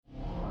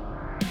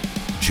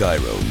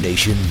Gyro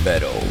Nation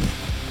Metal.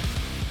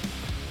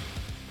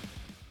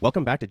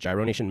 Welcome back to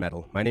Gyro Nation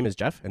Metal. My name is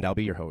Jeff, and I'll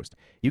be your host.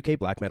 UK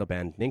black metal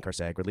band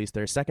Ninkharsag released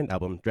their second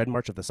album, Dread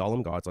March of the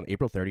Solemn Gods, on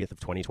April 30th of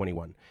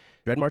 2021.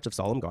 Dread March of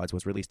Solemn Gods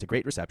was released to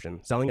great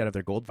reception, selling out of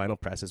their gold vinyl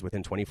presses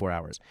within 24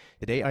 hours.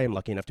 Today, I am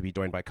lucky enough to be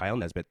joined by Kyle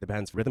Nesbitt, the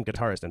band's rhythm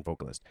guitarist and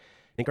vocalist.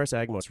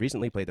 Ninkharsag most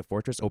recently played the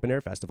Fortress Open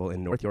Air Festival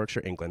in North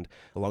Yorkshire, England,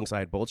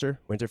 alongside Bolger,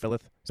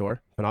 Winterfilleth,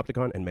 Zor,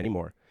 Panopticon, and many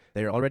more.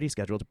 They are already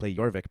scheduled to play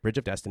Jorvik, Bridge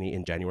of Destiny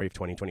in January of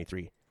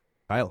 2023.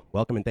 Kyle,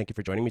 welcome and thank you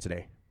for joining me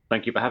today.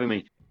 Thank you for having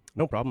me.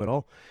 No problem at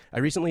all. I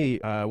recently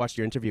watched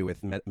your interview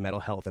with Metal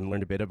Health and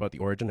learned a bit about the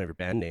origin of your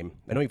band name.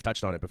 I know you've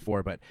touched on it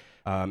before, but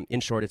in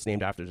short, it's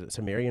named after the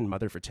Sumerian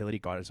mother fertility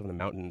goddess of the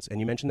mountains. And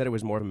you mentioned that it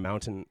was more of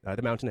a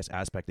the mountainous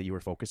aspect that you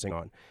were focusing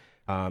on,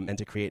 and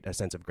to create a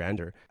sense of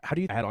grandeur. How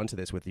do you add on to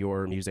this with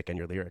your music and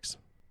your lyrics?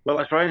 Well,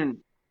 I try and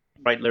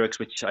write lyrics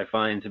which I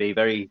find to be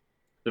very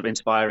sort of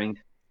inspiring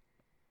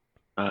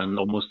and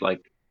almost like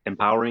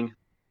empowering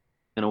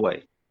in a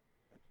way.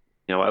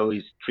 You know, I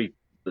always treat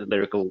the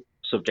lyrical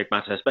subject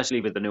matter, especially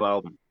with the new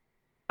album.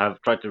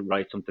 I've tried to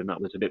write something that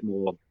was a bit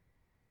more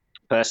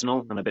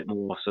personal and a bit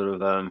more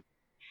sort of,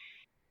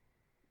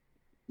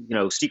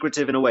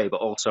 secretive in a way,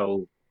 but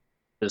also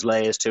there's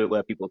layers to it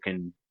where people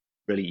can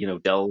really,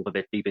 delve a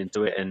bit deep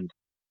into it and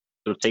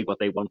sort of take what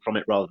they want from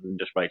it rather than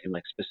just writing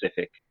like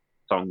specific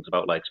songs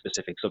about like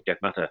specific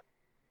subject matter.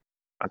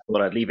 I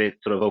thought I'd leave it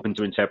sort of open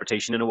to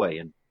interpretation in a way.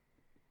 And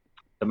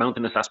the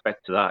mountainous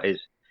aspect to that is,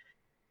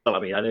 well, I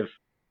mean, I live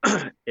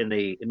in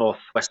the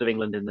northwest of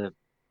England,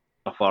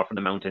 not far from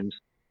the mountains.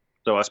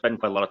 So I spend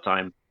quite a lot of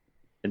time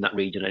in that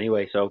region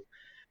anyway. So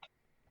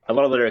a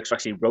lot of the lyrics are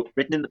actually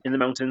written in the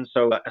mountains.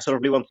 So I sort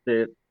of really wanted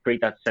to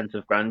create that sense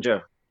of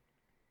grandeur,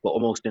 but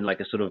almost in like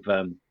a sort of,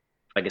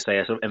 like I say,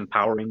 a sort of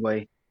empowering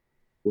way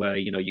where,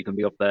 you can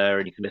be up there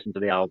and you can listen to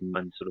the album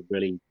and sort of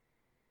really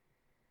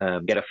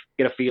get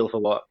a feel for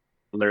what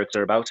the lyrics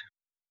are about,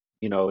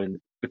 in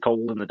the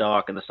cold and the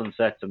dark and the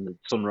sunsets and the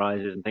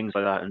sunrises and things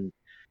like that. And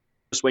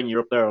just when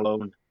you're up there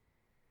alone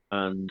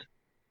and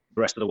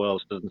the rest of the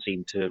world doesn't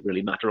seem to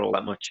really matter all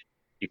that much,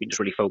 you can just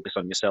really focus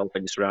on yourself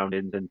and your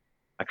surroundings. And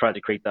I tried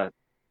to create that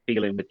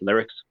feeling with the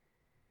lyrics.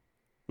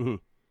 Mm-hmm.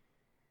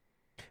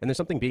 And there's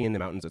something being in the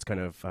mountains that's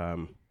kind of,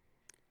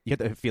 you get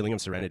the feeling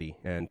of serenity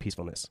and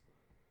peacefulness.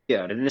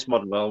 Yeah, and in this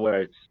modern world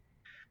where it's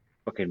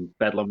fucking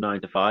bedlam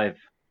 9 to 5,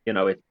 you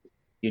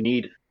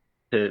need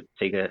to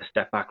take a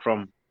step back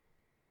from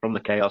the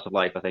chaos of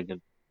life, I think.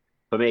 And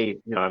for me,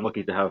 I'm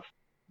lucky to have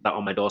that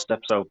on my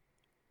doorstep, so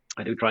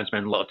I do try and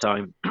spend a lot of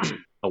time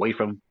away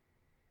from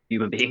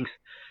human beings.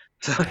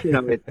 So it's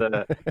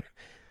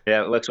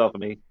yeah, it works well for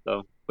me.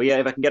 So, but yeah,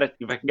 if I can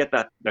get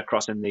that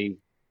across in the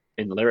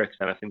lyrics,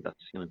 then I think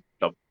that's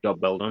job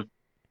well done.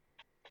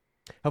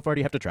 How far do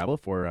you have to travel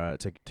for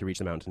to reach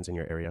the mountains in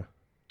your area?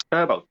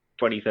 About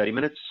 20-30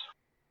 minutes.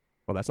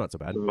 Well, that's not so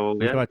bad. So,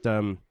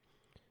 yeah.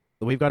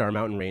 We've got our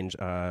mountain range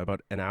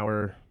about an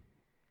hour,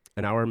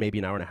 maybe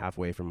an hour and a half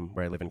away from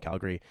where I live in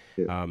Calgary.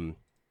 Yeah.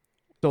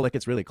 So like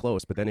it's really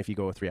close, but then if you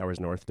go 3 hours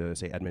north to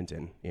say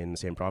Edmonton in the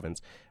same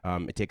province,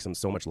 it takes them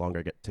so much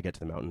longer to get to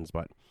the mountains.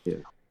 But yeah.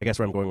 I guess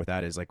where I'm going with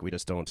that is like we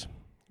don't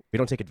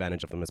take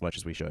advantage of them as much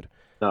as we should.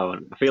 No,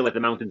 and I feel like the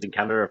mountains in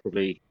Canada are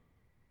probably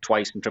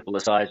twice and triple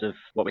the size of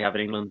what we have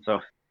in England.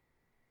 So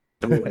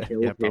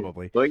yeah,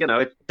 probably. But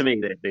it's, to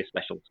me they're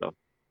special. So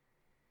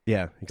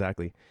yeah,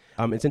 exactly.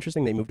 It's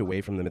interesting they moved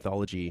away from the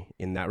mythology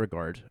in that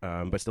regard,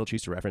 but still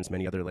choose to reference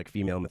many other like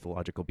female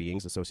mythological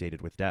beings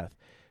associated with death.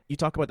 You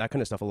talk about that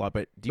kind of stuff a lot,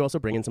 but do you also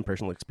bring in some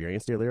personal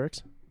experience to your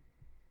lyrics?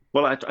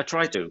 Well, I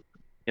try to.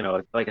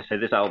 Like I said,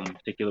 this album in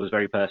particular was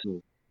very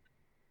personal.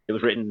 It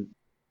was written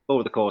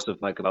over the course of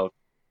like about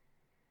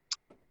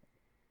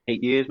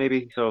 8 years,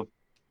 maybe. So,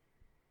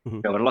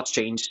 and a lot's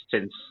changed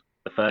since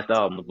the first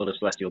album, The Blood of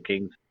Celestial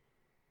Kings.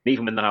 And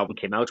even when that album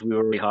came out, we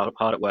were really hard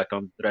at work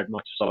on Dread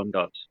March of Solemn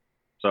Gods.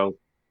 So,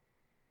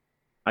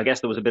 I guess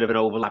there was a bit of an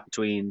overlap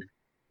between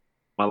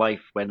my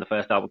life when the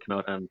first album came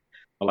out and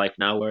my life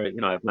now, where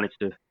I've managed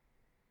to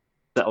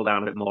settle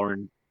down a bit more,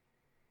 and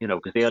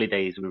because the early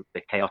days were a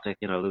bit chaotic.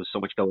 There was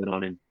so much going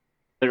on, and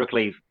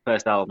lyrically,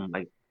 first album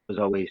was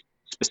always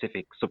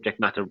specific subject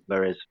matter,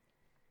 whereas,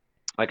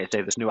 like I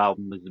say, this new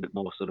album was a bit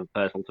more sort of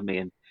personal to me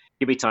and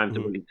give me time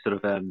to really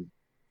sort of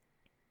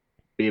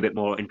be a bit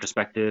more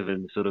introspective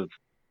and sort of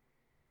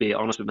be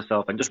honest with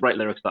myself and just write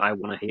lyrics that I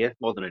want to hear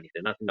more than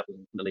anything. I think that was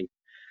really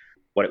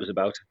what it was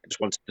about. I just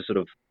wanted to sort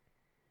of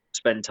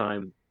spend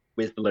time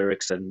with the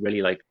lyrics and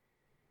really like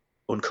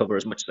uncover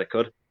as much as I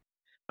could.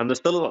 And there's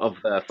still a lot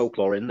of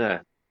folklore in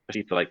there,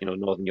 especially for like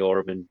Northern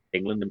Europe and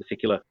England in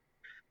particular,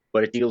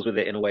 but it deals with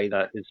it in a way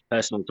that is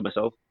personal to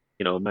myself.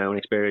 My own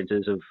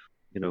experiences of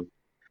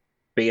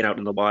being out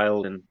in the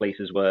wild in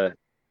places where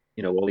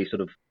all these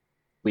sort of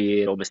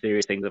weird or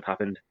mysterious things have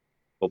happened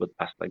over the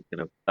past like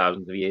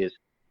thousands of years.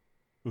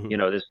 Mm-hmm.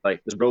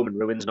 There's Roman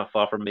ruins not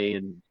far from me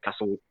and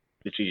castle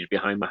literally just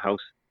behind my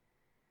house.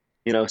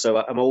 So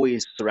I'm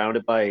always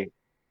surrounded by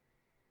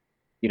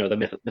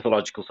the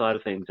mythological side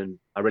of things, and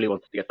I really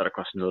wanted to get that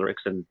across in the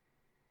lyrics. And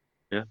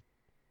yeah.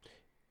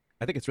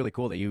 I think it's really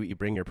cool that you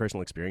bring your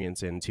personal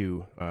experience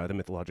into the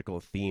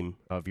mythological theme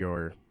of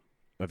your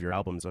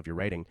albums, of your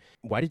writing.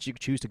 Why did you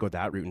choose to go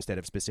that route instead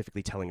of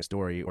specifically telling a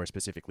story or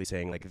specifically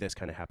saying like this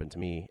kind of happened to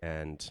me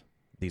and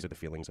these are the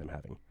feelings I'm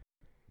having?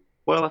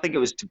 Well, I think it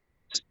was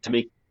to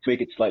make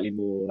it slightly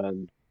more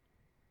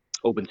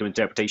open to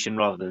interpretation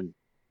rather than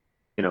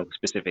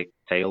specific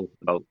tale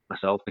about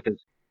myself because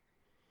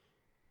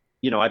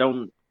I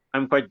don't.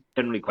 I'm quite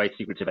generally quite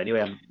secretive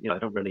anyway. I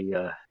don't really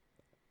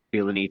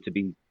feel the need to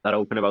be that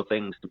open about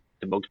things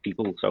to most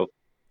people. So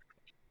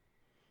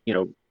you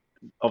know,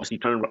 obviously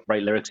trying to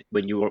write lyrics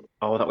when you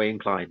are that way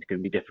inclined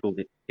can be difficult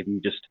if you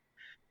just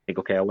think,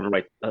 okay, I want to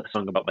write a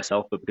song about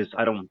myself, but because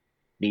I don't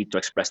need to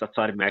express that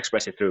side of me, I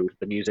express it through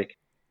the music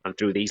and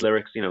through these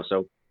lyrics.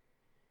 So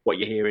what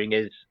you're hearing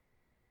is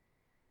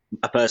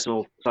a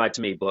personal side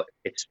to me, but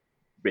it's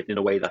written in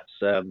a way that's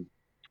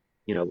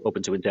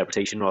open to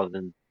interpretation rather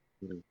than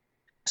a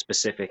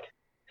specific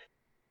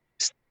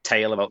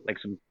tale about like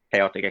some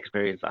chaotic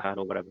experience I had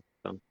or whatever.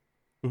 So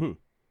Hmm.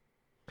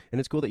 And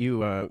it's cool that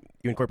you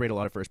incorporate a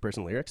lot of first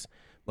person lyrics.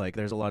 Like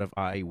there's a lot of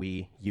I,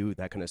 we, you,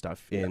 that kind of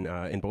stuff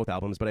yeah. in both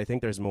albums. But I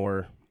think there's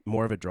more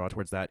of a draw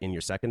towards that in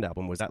your second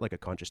album. Was that like a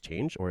conscious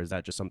change, or is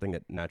that just something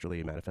that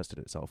naturally manifested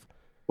itself?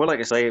 Well, like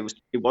I say,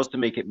 it was to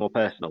make it more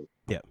personal,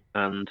 Yeah.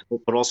 and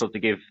but also to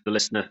give the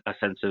listener a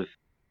sense of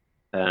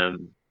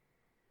um,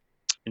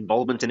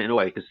 involvement in it in a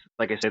way. Because,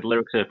 like I said,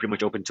 lyrics are pretty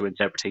much open to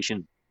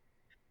interpretation.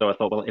 So I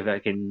thought, well, if I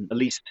can at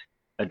least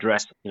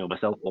address,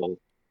 myself or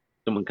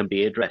someone can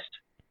be addressed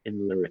in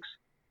the lyrics,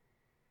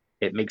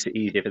 it makes it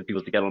easier for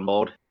people to get on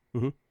board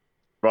Hmm.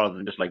 rather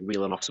than just like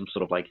reeling off some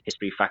sort of like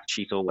history fact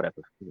sheet or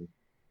whatever.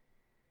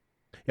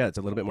 Yeah, it's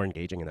a little bit more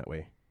engaging in that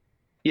way.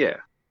 Yeah,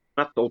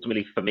 that's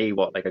ultimately for me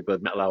what like a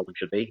good metal album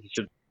should be. You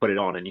should put it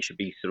on and you should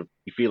be sort of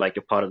you feel like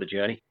you're part of the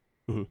journey.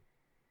 Hmm.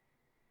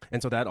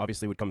 And so that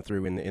obviously would come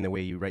through in the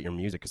way you write your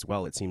music as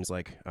well. It seems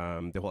like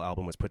the whole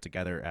album was put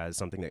together as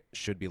something that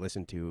should be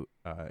listened to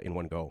in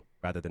one go,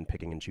 rather than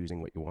picking and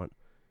choosing what you want.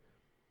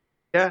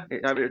 Yeah,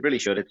 it really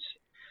should.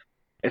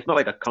 It's not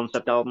like a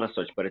concept album as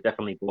such, but it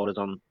definitely borders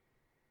on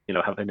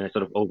having a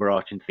sort of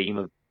overarching theme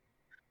of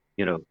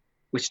you know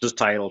which does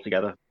tie it all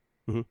together.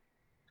 Hmm.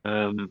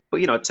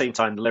 But at the same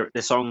time,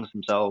 the songs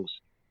themselves,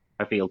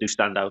 I feel, do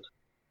stand out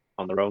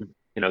on their own.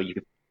 You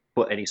could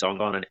put any song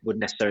on, and it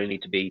wouldn't necessarily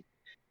need to be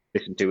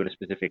listened to in a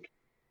specific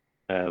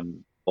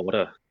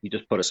order. You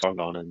just put a song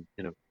on, and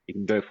you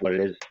can go for what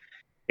it is.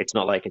 It's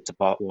not like it's a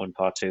part one,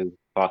 part two,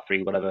 part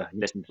three, whatever. You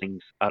listen to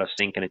things out of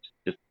sync, and it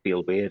just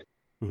feels weird.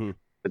 Hmm.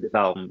 But this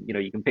album,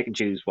 you can pick and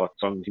choose what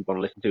songs you want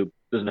to listen to. It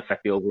doesn't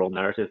affect the overall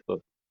narrative, but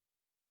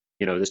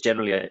there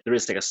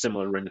is like a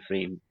similar rhythm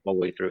theme all the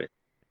way through it.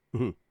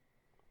 Hmm.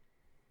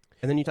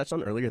 And then you touched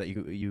on earlier that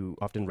you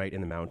often write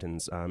in the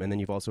mountains, and then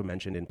you've also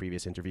mentioned in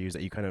previous interviews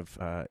that you kind of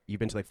you've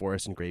been to like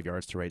forests and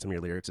graveyards to write some of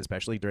your lyrics,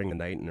 especially during the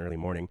night and early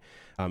morning.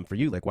 For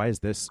you, like, why is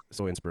this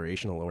so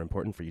inspirational or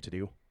important for you to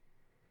do?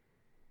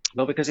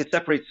 Well, because it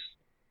separates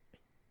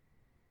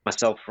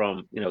myself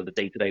from the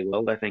day to day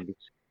world.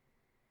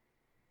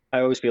 I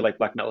always feel like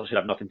black metal should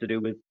have nothing to do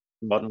with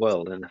the modern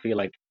world, and I feel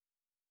like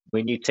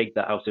when you take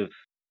that out of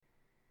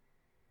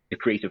the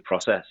creative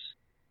process,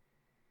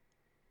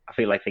 I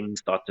feel like things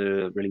start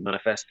to really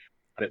manifest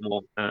a bit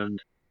more.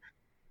 And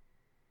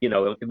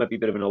it might be a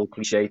bit of an old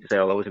cliche to say,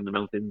 "Oh, I was in the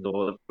mountains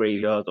or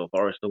graveyards or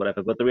forest or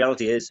whatever," but the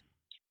reality is,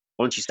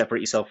 once you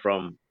separate yourself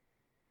from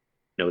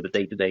the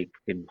day to day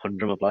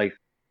humdrum of life,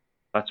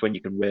 that's when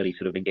you can really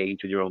sort of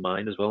engage with your own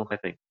mind as well. I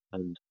think,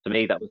 and to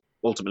me, that was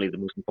ultimately the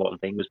most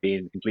important thing was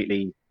being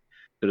completely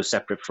sort of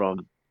separate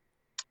from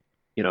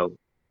you know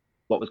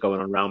what was going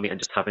on around me and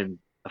just having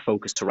a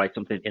focus to write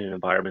something in an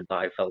environment that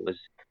I felt was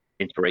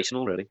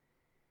inspirational, really.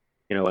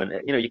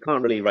 And you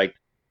can't really write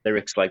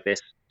lyrics like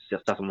this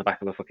just sat on the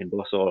back of a fucking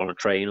bus or on a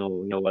train or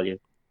while you're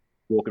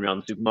walking around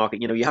the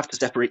supermarket. You have to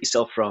separate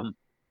yourself from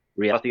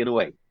reality in a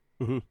way,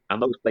 Hmm.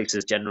 and those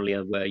places generally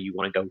are where you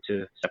want to go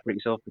to separate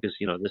yourself because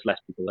there's less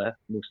people there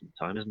most of the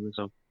time, isn't there?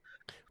 So,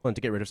 Well, and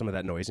to get rid of some of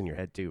that noise in your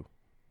head too.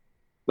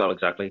 well,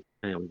 exactly.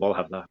 We all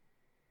have that.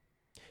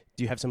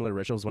 Do you have similar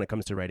rituals when it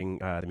comes to writing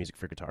the music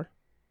for guitar?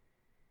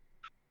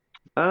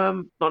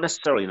 Not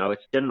necessarily. No,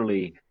 it's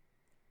generally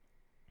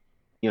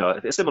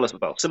a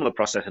similar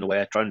process in a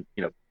way. I try and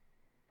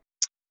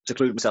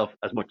seclude myself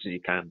as much as you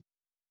can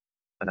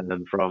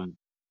from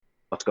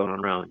what's going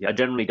on around. Yeah, I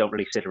generally don't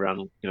really sit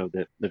around,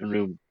 the living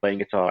room playing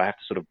guitar. I have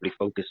to sort of really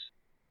focus,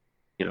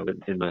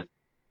 in my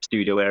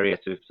studio area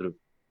to sort of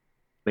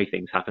make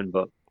things happen.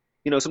 But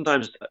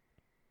sometimes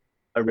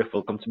a riff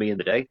will come to me in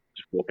the day,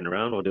 just walking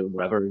around or doing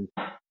whatever, and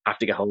I have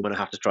to get home and I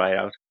have to try it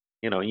out.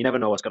 You never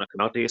know what's going to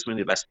come out to you. Some of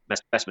the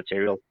best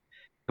material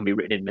can be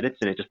written in minutes,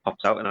 and it just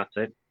pops out, and that's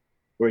it.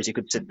 Whereas you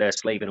could sit there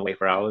slaving away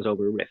for hours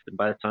over a riff, and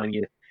by the time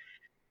you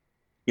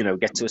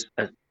get to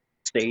a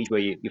stage where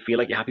you feel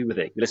like you're happy with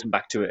it, you listen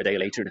back to it a day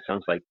later, and it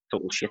sounds like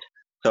total shit.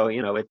 So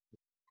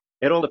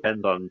it all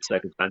depends on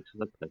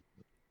circumstances.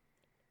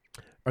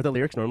 Are the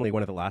lyrics normally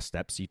one of the last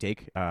steps you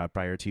take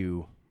prior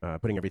to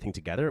putting everything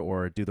together,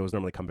 or do those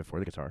normally come before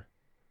the guitar?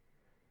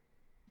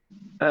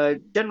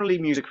 Generally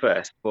music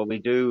first, but we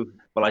do.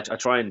 Well, I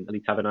try and at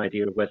least have an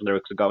idea of where the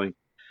lyrics are going.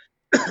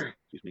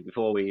 Excuse me.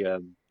 Before we,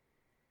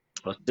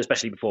 well,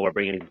 especially before we're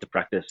bringing it into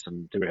practice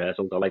and to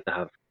rehearsals, I like to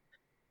have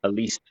at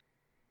least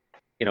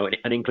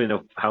an inkling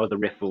of how the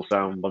riff will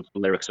sound once the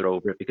lyrics are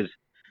over it, because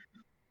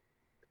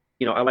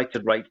I like to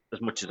write as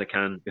much as I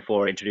can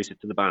before I introduce it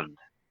to the band,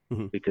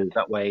 Hmm. because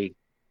that way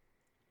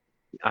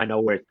I know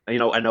where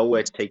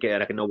to take it,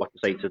 and I can know what to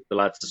say to the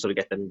lads to sort of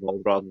get them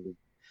involved, rather than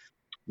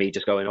me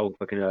just going, oh,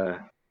 fucking,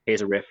 here's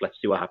a riff, let's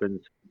see what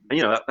happens. And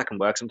that can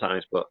work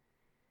sometimes, but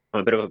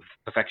I'm a bit of a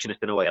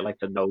perfectionist in a way. I like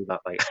to know that,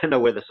 like, I know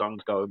where the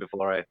song's going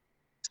before I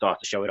start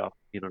to show it off.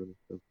 You know what I mean?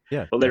 So,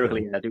 Yeah, but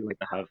definitely. lyrically, I do like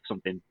to have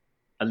something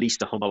at least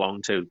to hum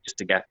along to, just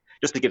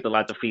to give the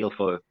lads a feel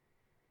for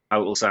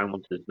how it will sound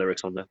once there's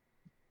lyrics on there.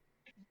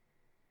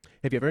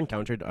 Have you ever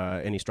encountered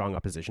any strong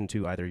opposition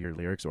to either your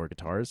lyrics or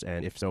guitars?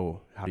 And if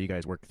so, how do you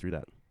guys work through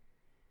that?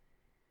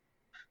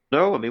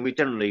 No, I mean we've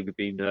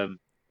been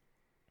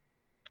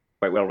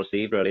quite well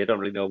received. Really, I don't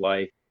really know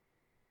why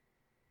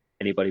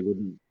anybody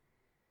wouldn't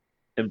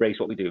embrace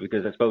what we do,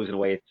 because I suppose in a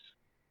way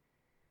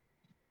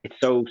it's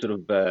so sort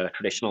of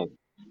traditional.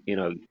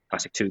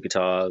 Classic two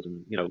guitars,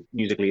 and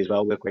musically as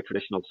well, we're quite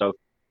traditional. So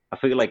I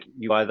feel like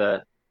you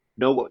either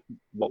know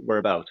what we're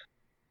about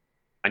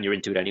and you're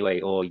into it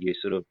anyway, or you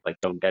sort of like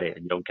don't get it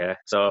and you don't care.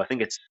 So I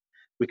think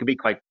we can be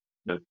quite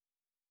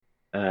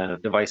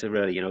divisive,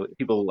 really.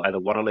 People either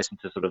want to listen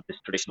to sort of this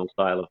traditional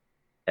style of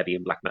heavy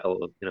and black metal,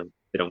 or,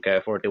 they don't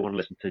care for it. They want to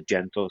listen to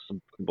gent or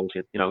some fucking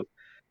bullshit. I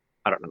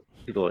don't know.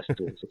 People listen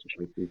to all sorts of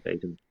shit these days,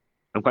 and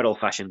I'm quite old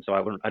fashioned, so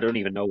I don't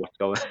even know what's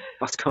going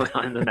what's going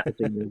on in the metal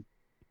scene.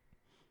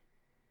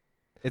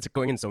 It's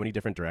going in so many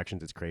different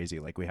directions. It's crazy.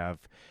 Like we have,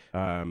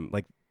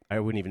 like I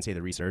wouldn't even say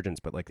the resurgence,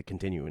 but like the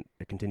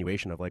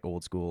continuation of like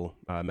old school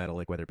metal,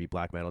 like whether it be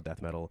black metal,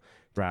 death metal,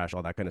 thrash,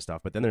 all that kind of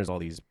stuff. But then there's all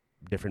these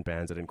different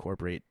bands that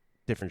incorporate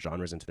different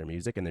genres into their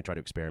music and they try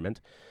to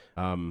experiment.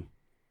 Um,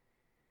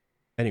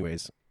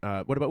 anyways,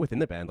 what about within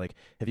the band? Like,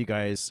 have you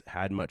guys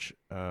had much?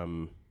 I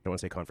don't want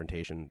to say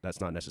confrontation.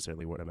 That's not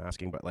necessarily what I'm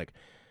asking, but like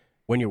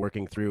when you're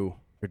working through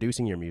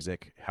producing your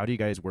music, how do you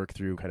guys work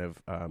through kind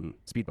of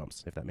speed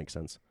bumps, if that makes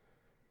sense?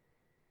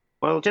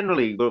 Well,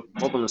 generally we're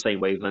all on the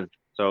same wavelength,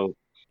 so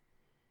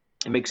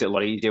it makes it a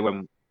lot easier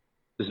when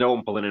there's no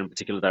one pulling in a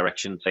particular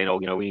direction, saying, "Oh,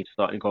 we need to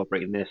start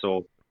incorporating this,"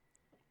 or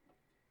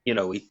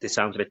this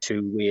sounds a bit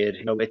too weird.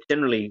 It's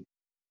generally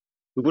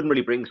we wouldn't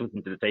really bring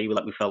something to the table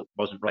that we felt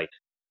wasn't right.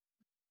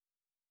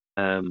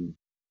 Um,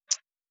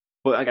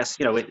 but I guess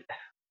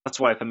that's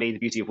why for me the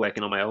beauty of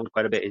working on my own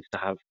quite a bit is to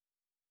have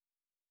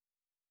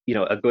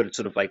a good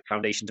sort of like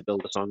foundation to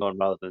build a song on,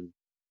 rather than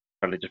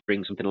trying to just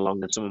bring something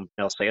along and someone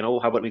else saying, "Oh,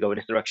 how about we go in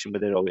this direction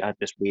with it?" Or we had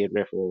this weird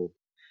riff. Or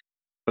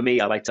for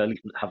me, I like to at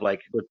least have like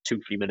a good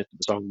 2-3 minutes of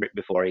the song written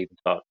before I even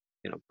start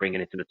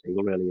bringing it to the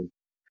table, really. And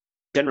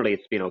generally,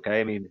 it's been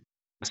okay. I mean,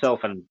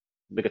 myself and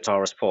the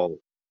guitarist Paul,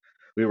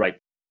 we write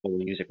all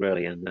the music,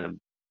 really. And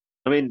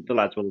I mean, the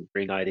lads will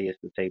bring ideas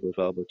to the table as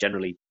well, but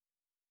generally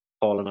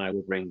Paul and I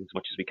will bring as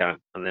much as we can,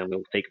 and then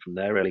we'll take it from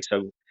there, really.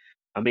 So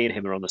me and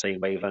him are on the same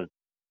wavelength.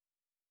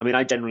 I mean,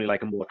 I generally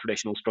like a more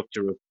traditional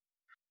structure of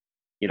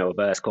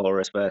verse,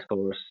 chorus,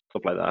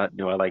 stuff like that.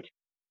 I like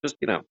just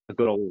a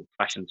good old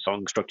fashioned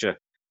song structure,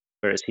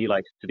 whereas he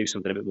likes to do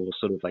something a bit more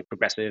sort of like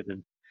progressive,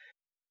 and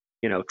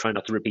try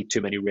not to repeat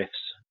too many riffs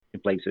in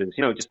places,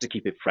 just to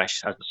keep it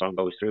fresh as the song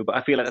goes through. But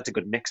I feel like that's a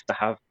good mix to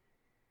have,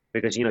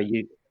 because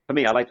for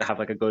me, I like to have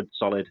like a good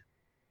solid,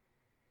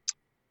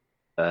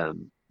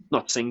 um,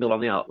 not single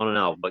on an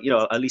album, but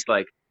at least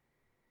like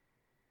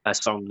a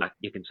song that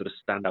you can sort of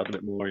stand out a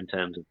bit more in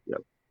terms of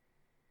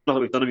not that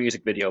we've done a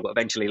music video, but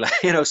eventually like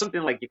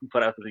something like you can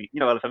put out to the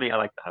for me, I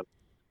like to have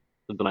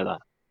something like that.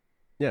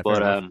 Yeah, fair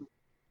But enough.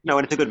 no,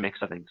 and it's a good mix,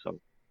 I think. So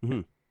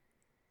Hmm.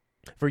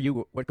 For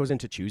you, what goes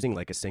into choosing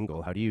like a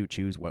single? How do you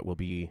choose what will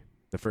be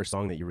the first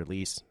song that you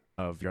release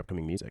of your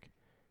upcoming music?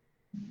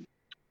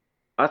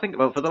 I think,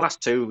 well, for the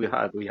last two we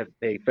had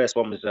the first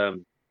one was the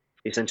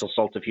Essential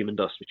Salt of Human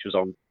Dust, which was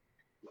on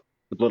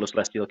the Blood of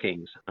Celestial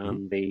Kings, Hmm.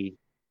 and the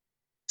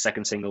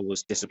second single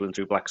was Discipline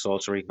Through Black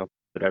Sorcery of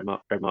the Dread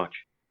March.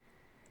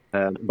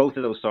 Both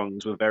of those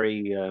songs were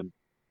very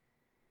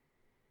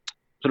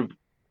sort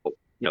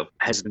of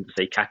hesitant to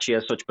say catchy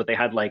as such, but they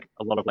had like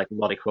a lot of like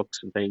melodic hooks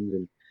and things,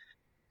 and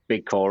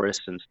big chorus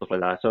and stuff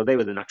like that. So they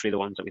were naturally the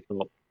ones that we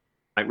thought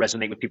might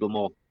resonate with people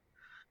more.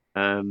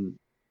 Um,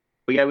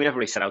 but yeah, we never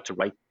really set out to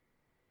write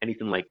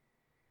anything like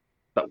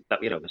that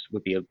this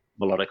would be a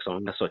melodic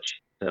song as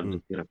such, in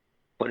terms Hmm. of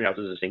putting it out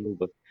as a single.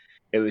 But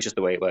it was just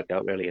the way it worked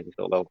out, really. And we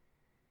thought, well,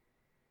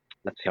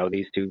 let's see how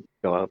these two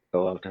go out,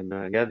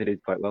 and yeah, they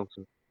did quite well.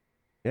 So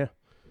Yeah.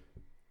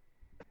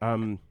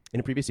 In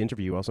a previous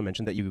interview, you also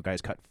mentioned that you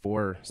guys cut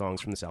 4 songs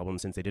from this album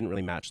since they didn't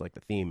really match like the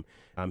theme.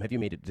 Have you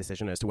made a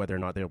decision as to whether or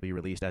not they'll be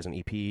released as an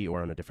EP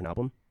or on a different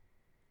album?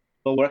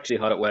 well, we're actually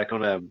hard at work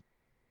on an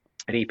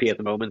EP at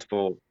the moment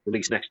for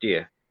release next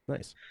year.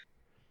 Nice.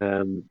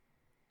 Um,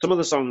 some of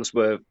the songs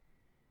were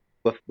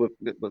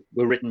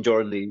written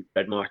during the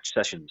Red March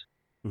sessions.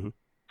 Hmm.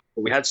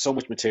 But we had so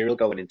much material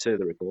going into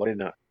the recording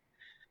that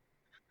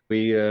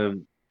we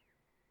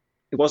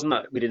it wasn't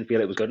that we didn't feel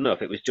it was good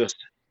enough. It was just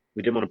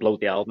we didn't want to bloat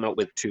the album out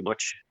with too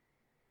much.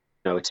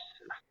 It's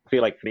I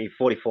feel like for me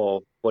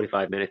 44,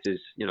 45 minutes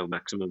is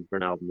maximum for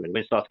an album. Really,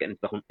 when it starts getting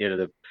to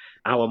the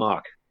hour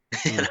mark,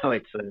 it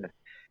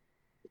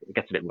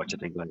gets a bit much. I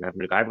think I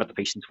haven't got the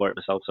patience for it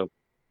myself. So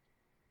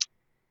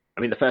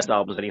I mean, the first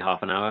album was only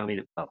half an hour. I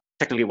mean, well,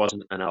 technically it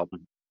wasn't an album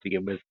to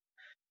begin with,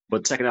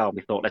 but the second album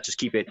we thought let's just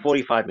keep it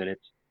 45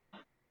 minutes,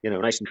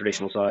 nice and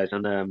traditional size,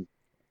 and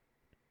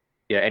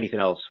yeah, anything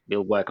else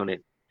we'll work on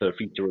it for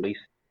future release.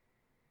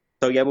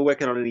 So yeah, we're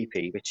working on an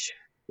EP which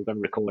we're going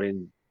to record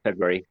in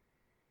February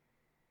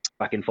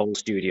back in Fold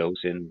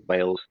Studios in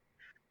Wales,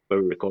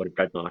 where we recorded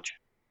Bread March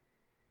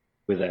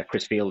with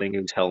Chris Fielding,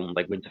 who's helmed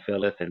like Winter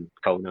Filleth and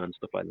Kona and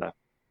stuff like that.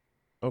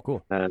 Oh,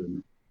 cool.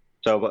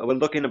 So we're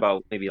looking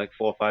about maybe like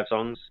 4 or 5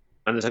 songs,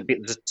 and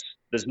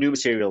there's new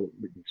material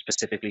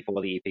specifically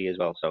for the EP as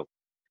well. So,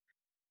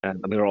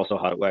 and we're also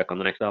hard at work on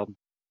the next album.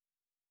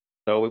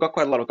 So we've got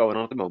quite a lot going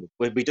on at the moment.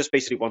 We just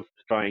basically wanted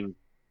to try and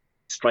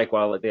strike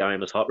while the iron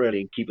was hot,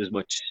 really, and keep as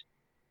much,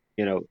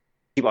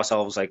 keep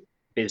ourselves like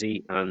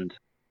busy and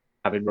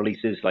having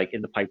releases like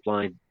in the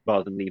pipeline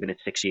rather than leaving it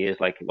 6 years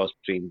like it was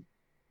between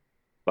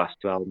the last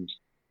 2 albums.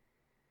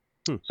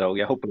 So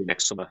yeah, hopefully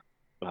next summer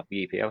we'll have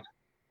the EP out.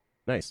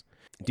 Nice.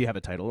 Do you have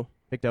a title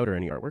picked out or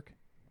any artwork?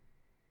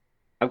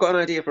 I've got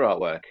an idea for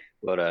artwork,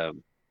 but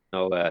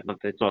no,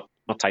 it's not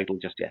titled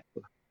just yet.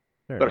 But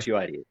I've got a few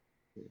ideas.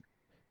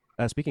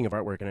 Speaking of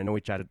artwork, and I know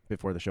we chatted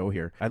before the show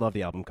here, I love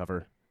the album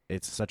cover.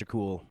 It's such a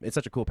cool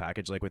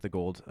package, like with the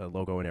gold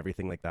logo and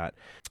everything like that.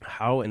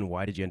 How and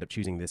why did you end up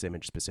choosing this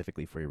image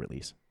specifically for your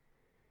release?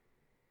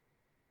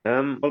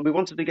 Well, we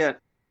wanted to get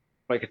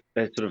like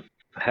a sort of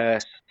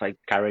hearse type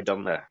carriage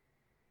on there.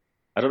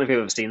 I don't know if you've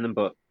ever seen them,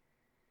 but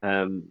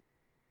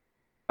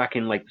back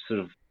in like the sort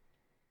of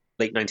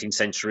late 19th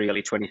century,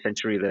 early 20th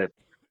century, the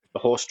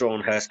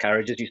horse-drawn hearse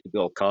carriages used to be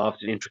all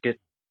carved and intricate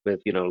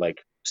with like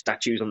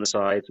statues on the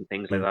sides and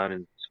things like that,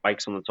 and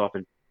spikes on the top.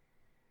 And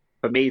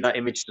for me, that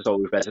image just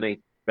always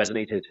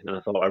resonated, and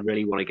I thought I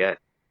really want to get.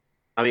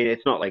 I mean,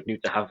 it's not like new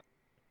to have a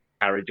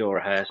carriage or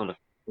a hearse on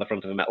the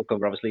front of a metal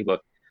cover, obviously,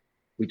 but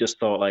we just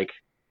thought like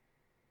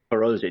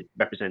for us it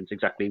represents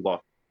exactly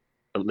what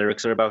the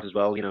lyrics are about as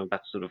well.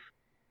 That sort of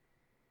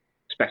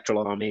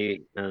spectral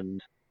army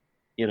and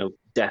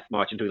death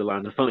marching through the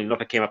land. And funnily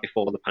enough, it came out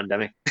before the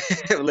pandemic.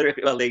 Well,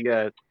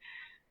 the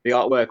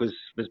artwork was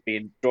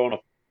being drawn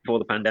up before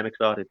the pandemic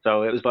started,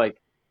 so it was like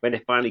when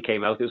it finally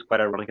came out, it was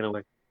quite ironic in a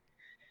way.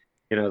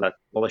 That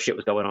all the shit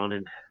was going on,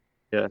 and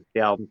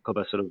the album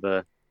cover sort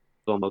of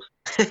almost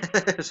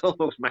it's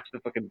almost matched the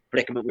fucking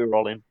predicament we were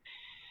all in.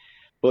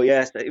 But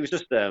yeah, it was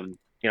just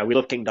we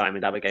love King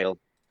Diamond, Abigail,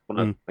 one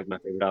of like my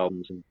favorite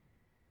albums, and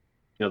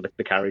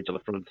the carriage on the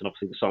front, and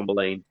obviously the somber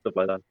lane, stuff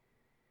like that.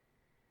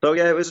 So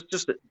yeah,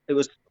 it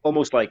was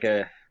almost like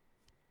a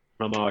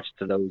homage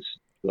to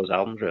those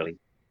albums, really.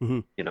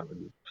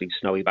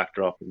 Snowy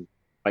backdrop, and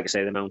like I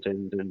say, the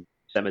mountains and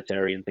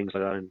cemetery and things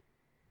like that, and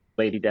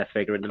Lady Death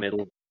figure in the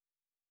middle.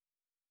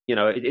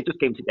 It just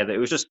came together. It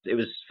was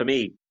for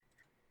me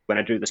when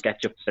I drew the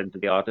sketch up to send to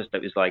the artist.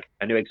 It was like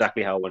I knew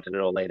exactly how I wanted it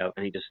all laid out,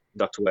 and he just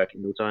got to work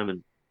in no time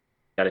and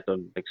got it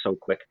done like so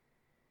quick.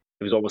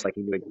 It was almost like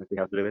he knew exactly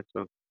how to do it.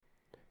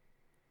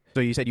 So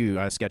you said you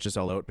sketched this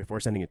all out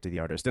before sending it to the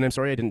artist. And I'm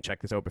sorry I didn't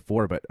check this out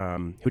before, but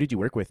who did you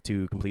work with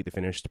to complete the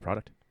finished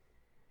product?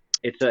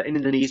 It's an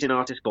Indonesian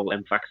artist called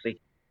M. Faxi.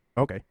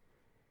 Okay.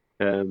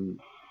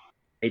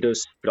 He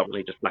does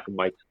predominantly just black and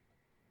white,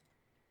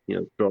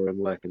 drawing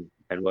work and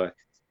pen work.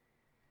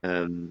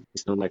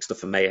 He's done like stuff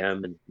for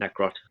Mayhem and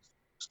Necrot,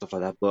 stuff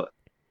like that. But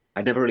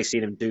I'd never really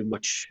seen him do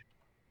much.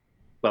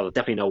 Well,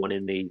 definitely no one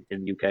in the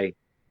UK.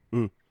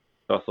 So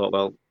I thought,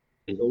 well,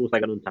 he's almost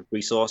like an untapped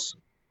resource.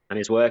 And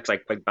his work's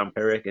like quite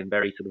vampiric and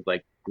very sort of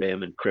like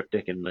grim and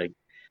cryptic, and like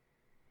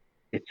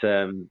it's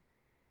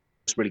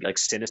just really like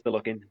sinister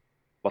looking,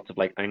 lots of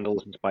like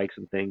angles and spikes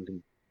and things.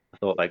 And I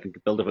thought like we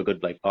could build up a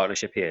good like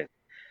partnership here.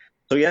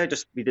 So yeah,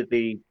 we did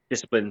the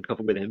Discipline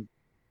cover with him,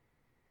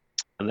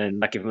 and then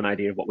that gave him an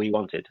idea of what we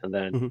wanted. And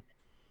then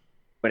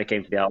when it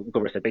came to the album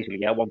cover, I said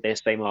basically, yeah, I want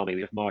this same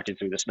army just marching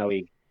through the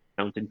snowy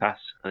mountain pass.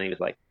 And he was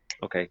like,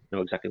 okay,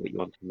 know exactly what you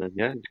want. And then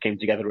yeah, it came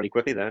together really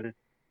quickly then.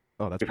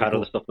 Oh, that's we've had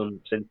other stuff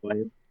done since by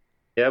him.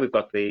 Yeah, we've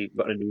got a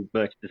new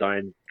merch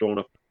design drawn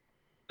up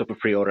for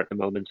pre-order at the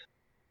moment,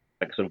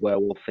 like a sort of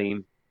werewolf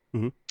theme,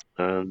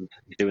 and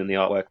he's doing the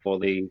artwork for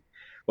the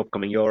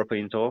upcoming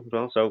European tour as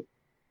well. So,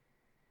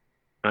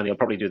 and he'll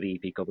probably do the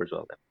EP cover as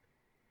well. Then.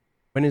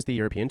 When is the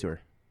European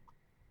tour?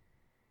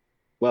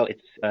 Well,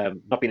 it's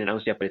not been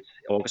announced yet, but it's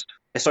August.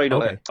 Sorry,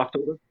 no, okay.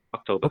 October.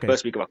 Okay.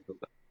 First week of October.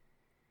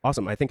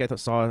 Awesome. I think I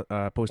saw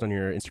a post on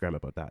your Instagram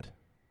about that.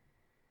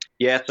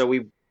 Yeah, so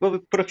we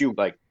put a few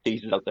like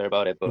teasers out there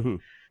about it, but.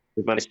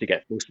 We've managed to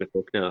get most of it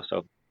booked now, so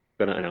I'm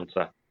going to announce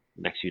that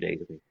the next few days,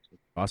 I think.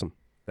 Awesome.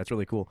 That's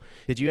really cool.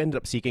 Did you end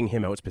up seeking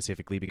him out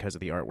specifically because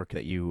of the artwork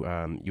that you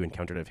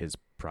encountered of his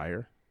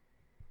prior?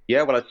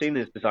 Yeah, well, I'd seen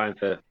his design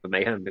for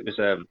Mayhem. It was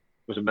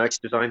was a merch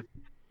design,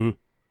 Mm.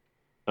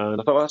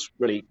 and I thought that's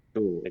really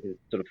cool, like a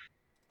sort of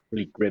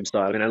really grim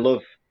style. I mean, I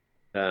love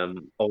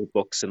old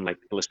books and like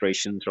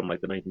illustrations from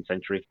like the 19th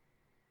century,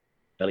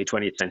 early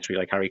 20th century,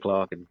 like Harry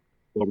Clarke and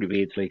Aubrey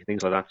Beardsley,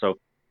 things like that. So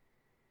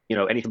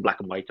anything black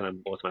and white, and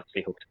I'm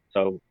automatically hooked.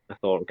 So I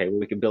thought, okay, well,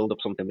 we can build up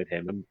something with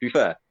him. And to be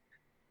fair,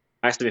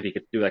 I asked him if he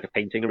could do like a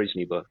painting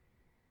originally, but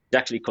he's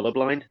actually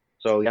colorblind,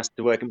 so he has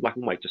to work in black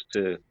and white just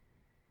to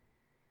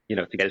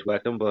get his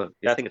work done. But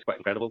yeah, I think it's quite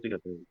incredible to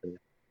get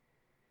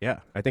Yeah,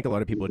 I think a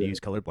lot of people would the use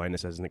color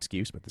blindness as an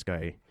excuse, but this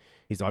guy,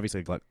 he's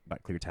obviously got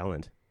clear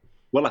talent.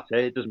 well, that's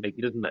it.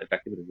 He doesn't let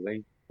affect him in any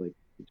way. Like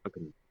he's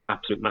fucking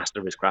absolute master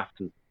of his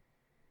craft and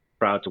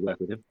proud to work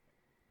with him.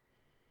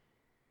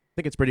 I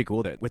think it's pretty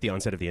cool that with the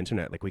onset of the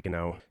internet, like we can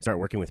now start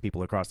working with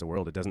people across the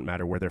world. It doesn't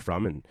matter where they're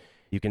from, and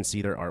you can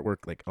see their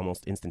artwork like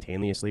almost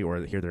instantaneously, or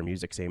hear their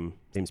music same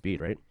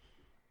speed, right?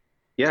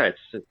 Yeah,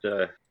 it's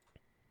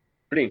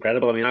pretty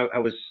incredible. I mean, I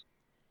was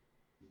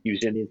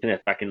using the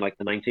internet back in like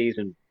the 90s,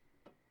 and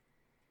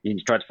you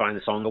tried to find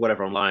a song or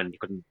whatever online. You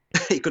couldn't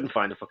you couldn't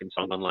find a fucking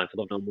song online for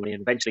love nor money.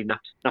 And eventually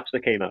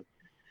Napster came out,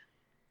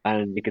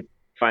 and you could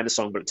find a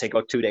song, but it'd take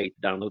about 2 days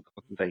to download the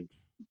fucking thing,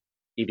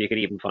 if you could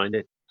even find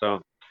it.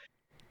 So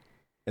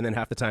And then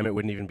half the time it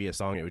wouldn't even be a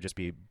song; it would just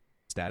be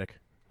static.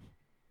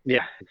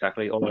 yeah,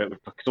 exactly. Or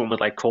someone would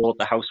like call up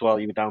the house while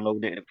you were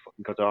downloading it, and it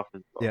fucking cut off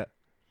and Yeah.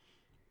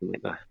 something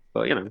like that.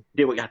 But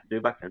did what you had to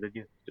do back then, didn't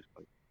you? Just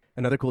like,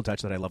 Another cool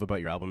touch that I love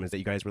about your album is that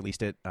you guys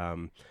released it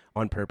on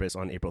purpose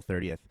on April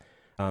 30th.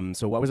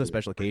 So what was a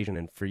special occasion,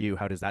 and for you,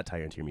 how does that tie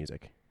into your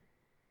music?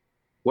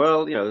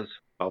 well, it was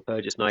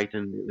Walpurgis night,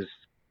 and it was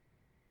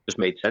just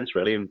made sense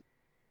really. And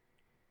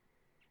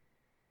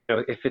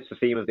it fits the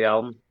theme of the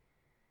album.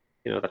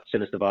 That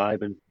sinister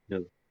vibe, and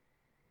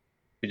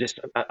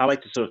I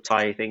like to sort of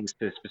tie things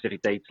to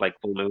specific dates like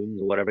full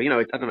moons or whatever. I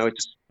don't know. It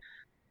just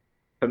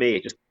for me,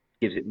 it just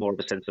gives it more of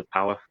a sense of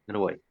power in a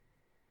way.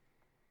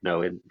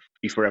 And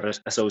be forever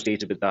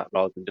associated with that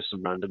rather than just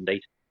some random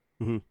date.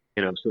 Hmm.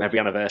 So every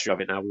anniversary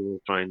of it now, we will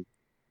try and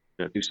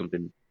do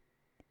something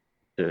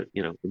to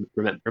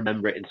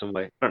remember it in some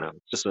way. I don't know.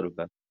 It's just sort of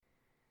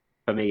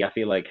for me. I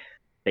feel like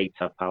dates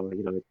have power.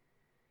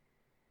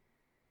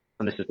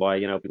 And this is why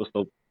people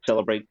still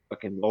celebrate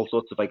fucking all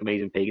sorts of like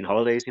amazing pagan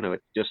holidays.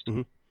 It's just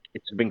Hmm.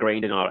 it's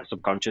ingrained in our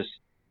subconscious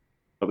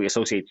that we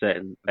associate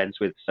certain events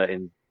with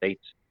certain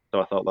dates.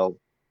 So I thought, well,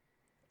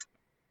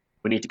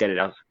 we need to get it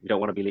out. We don't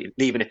want to be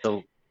leaving it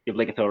till the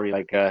obligatory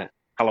like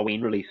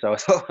Halloween release. So I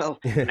thought, well,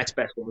 the next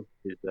best one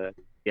is the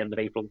end of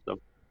April.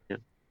 So yeah,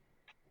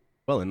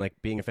 Well, and like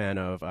being a fan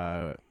of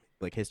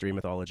like history,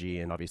 mythology,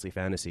 and obviously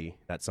fantasy,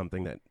 that's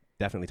something that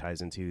definitely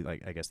ties into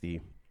like I guess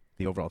the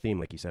overall theme,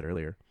 like you said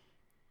earlier.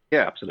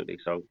 yeah, absolutely.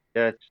 So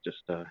yeah, it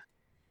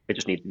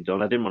just needs to be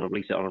done. I didn't want to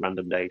release it on a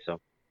random day. So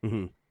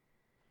Hmm.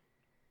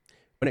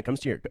 When it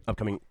comes to your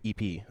upcoming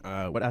EP,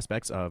 what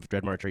aspects of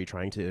Dread March are you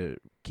trying to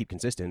keep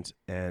consistent,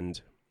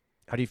 and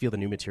how do you feel the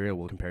new material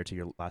will compare to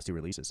your last two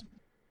releases?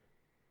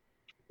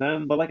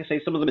 but like I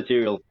say, some of the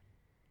material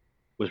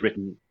was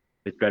written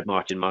with Dread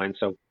March in mind.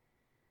 So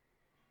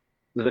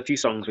there's a few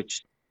songs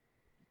which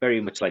very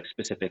much like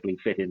specifically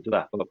fit into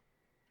that. But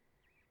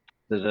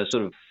there's a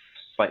sort of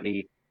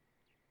slightly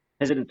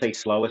hesitant to say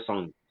slower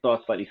song.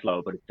 Starts slightly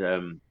slow, but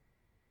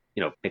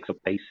it picks up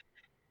pace.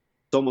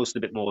 It's almost a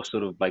bit more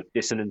sort of like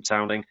dissonant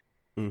sounding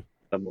Mm.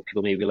 than what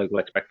people maybe like will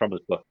expect from us,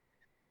 but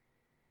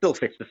still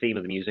fits the theme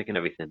of the music and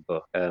everything.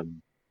 But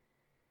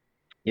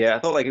yeah, I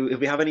thought like if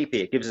we have an EP,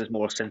 it gives us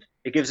more sense.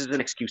 It gives us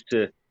an excuse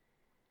to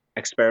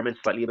experiment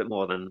slightly a bit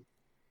more than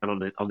on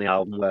the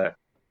album where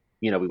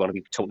we want to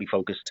be totally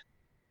focused.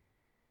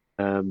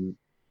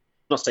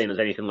 Not saying there's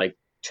anything like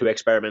too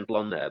experimental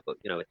on there, but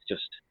it's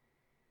just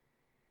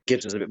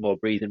gives us a bit more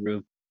breathing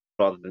room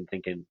rather than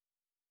thinking,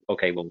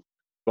 okay, well, we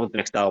want the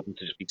next album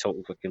to just be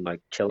total fucking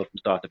like killer from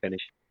start to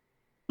finish.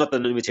 Not that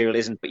the new material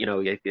isn't, but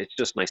it's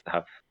just nice to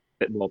have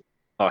a bit more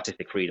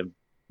artistic freedom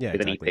Yeah,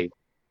 with an exactly. EP.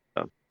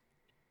 So,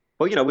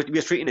 but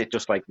we're treating it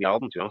just like the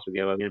album. To be honest with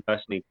you, I mean,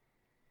 personally,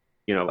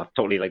 I've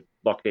totally like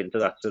locked into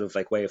that sort of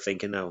like way of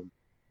thinking now.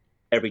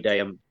 Every day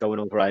I'm going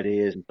over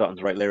ideas and starting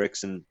to write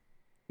lyrics and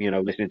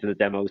listening to the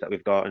demos that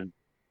we've got.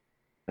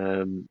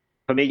 And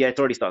for me, yeah, it's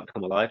already starting to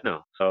come alive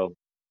now. So it'll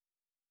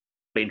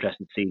be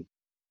interesting to see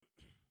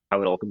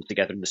how it all comes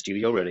together in the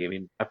studio. Really, I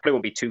mean, I probably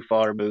won't be too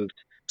far removed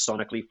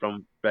sonically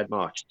from Red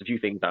March. There's a few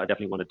things that I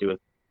definitely want to do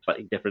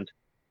slightly different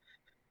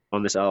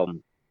on this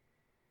album.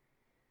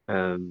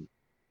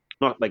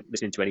 Not like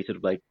listening to any sort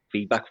of like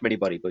feedback from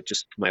anybody, but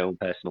just for my own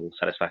personal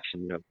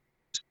satisfaction.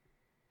 Just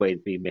way to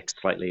be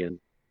mixed slightly and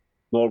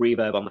more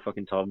reverb on the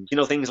fucking toms.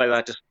 Things like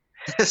that. Just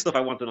stuff I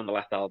wanted on the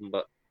last album,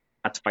 but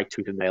had to fight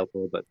tooth and nail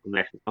for. But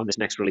on this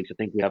next release, I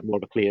think we have more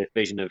of a clear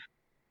vision of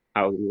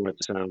how we want it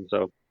to sound.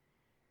 So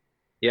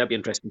yeah, it'd be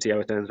interesting to see how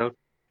it turns out.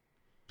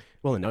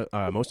 Well,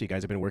 and most of you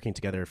guys have been working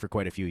together for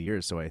quite a few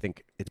years, so I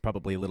think it's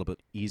probably a little bit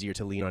easier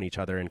to lean on each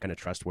other and kind of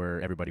trust where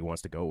everybody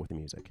wants to go with the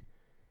music.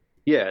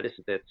 Yeah, this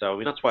is it. So I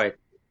mean, that's why in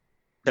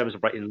terms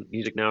of writing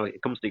music now,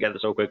 it comes together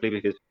so quickly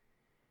because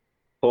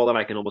Paul and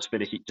I can almost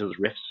finish each other's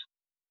riffs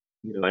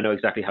I know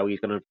exactly how he's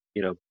gonna,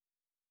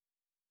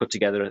 put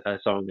together a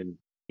song, and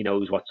he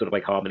knows what sort of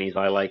like harmonies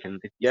I like,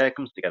 and yeah, it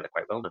comes together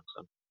quite well now.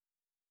 So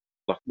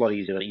a lot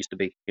easier than it used to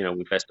be, when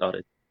we first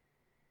started.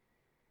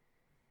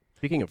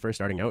 Speaking of first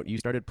starting out, you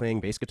started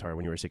playing bass guitar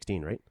when you were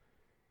 16, right?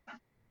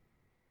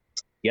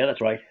 Yeah,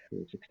 that's right. I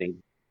was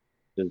 16.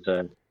 It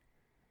was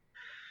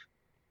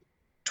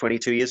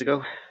 22 years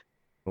ago.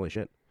 Holy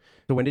shit.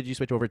 So when did you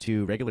switch over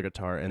to regular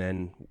guitar, and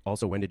then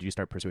also when did you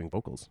start pursuing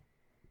vocals?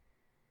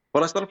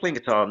 Well, I started playing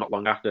guitar not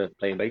long after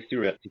playing bass, to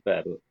be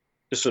fair, but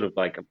just sort of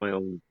like my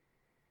own.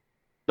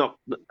 Not,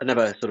 I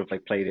never sort of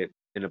like played it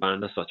in a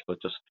band as such,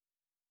 but just.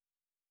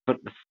 But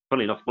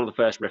funny enough, one of the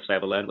first riffs I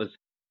ever learned was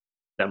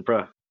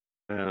Emperor.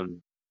 What do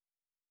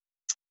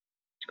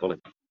you call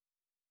it?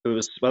 It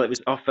was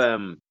off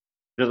the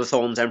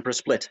Thorns Emperor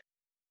split.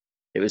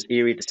 It was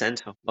Eerie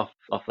Descent off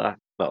that.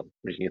 Well,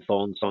 originally a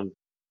Thorns song.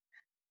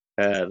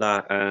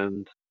 That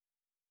and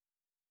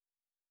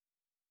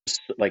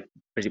just, like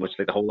pretty much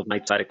like the whole of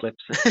Nightside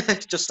Eclipse.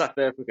 Just sat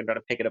there, we can try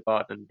to pick it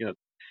apart, and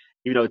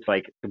even though it's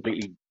like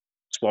completely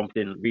swamped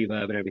in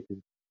reverb and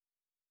everything.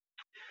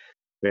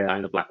 Yeah,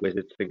 and the Black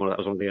Wizards. I think that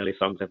was one of the early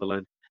songs I ever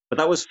learned. But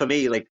that was for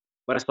me, like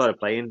when I started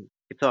playing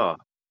guitar.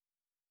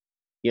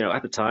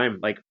 At the time,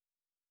 like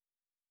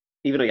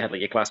even though you had like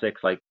your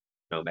classics like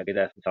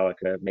Megadeth,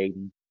 Metallica,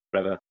 Maiden,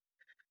 whatever,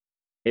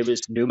 it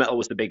was new metal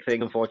was the big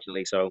thing,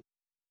 unfortunately. So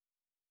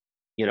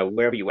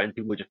wherever you went,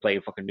 people were just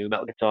playing fucking new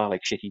metal guitar,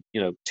 like shitty,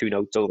 two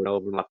notes over and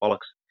over and like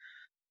bollocks.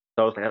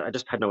 So I was like, I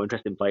just had no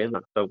interest in playing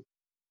that. So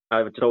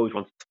I just always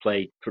wanted to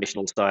play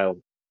traditional style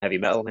heavy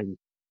metal, and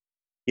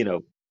you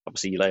know,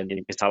 obviously you learn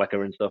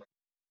Metallica and stuff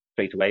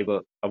straight away.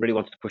 But I really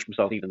wanted to push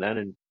myself even then,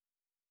 and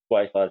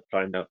why I started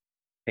trying to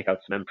pick out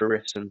some Emperor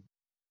riffs. And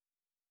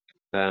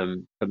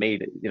for me,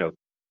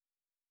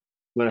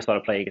 when I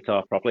started playing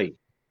guitar properly,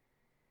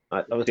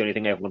 that was the only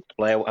thing I ever wanted to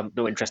play. I have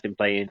no interest in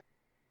playing,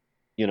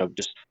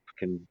 just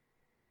fucking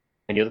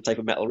any other type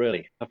of metal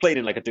really. I played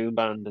in like a doom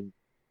band and a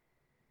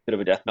bit of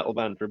a death metal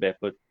band for a bit,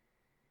 but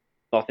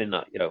nothing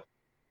that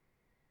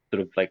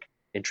sort of like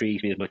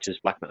intrigues me as much as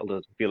black metal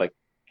does. I feel like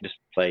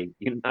you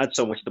can add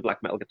so much to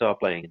black metal guitar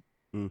playing.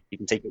 Hmm. You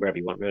can take it wherever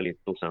you want. Really, it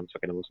still sounds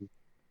fucking awesome.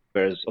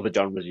 Whereas other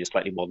genres, you're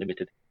slightly more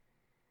limited.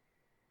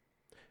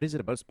 What is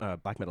it about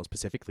black metal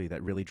specifically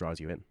that really draws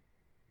you in?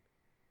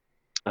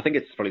 I think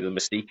it's probably the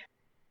mystique,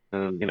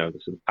 and the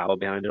sort of power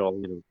behind it all.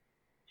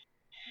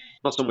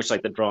 Not so much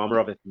like the drama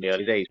of it in the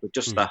early days, but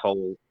just Hmm. that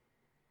whole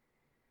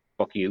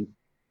 "fuck you"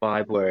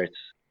 vibe where it's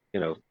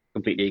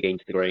completely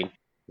against the grain.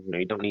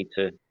 You don't need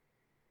to. It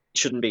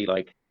shouldn't be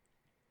like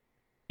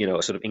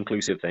a sort of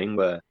inclusive thing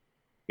where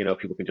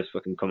people can just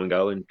fucking come and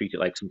go and treat it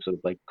like some sort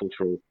of like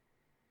cultural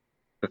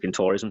fucking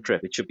tourism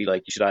trip. It should be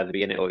like you should either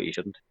be in it or you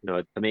shouldn't.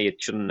 For me,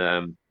 it shouldn't.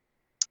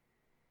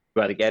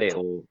 You either get it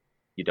or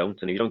you don't,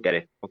 and if you don't get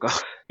it, fuck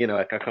off.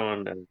 Like I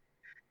can't.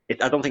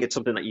 I don't think it's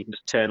something that you can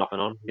just turn off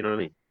and on. You know what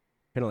I mean?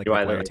 Kind of like You're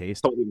an either acquired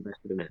taste. totally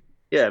invested in it.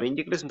 Yeah, I mean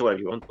you can listen to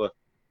whatever you want, but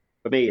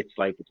for me, it's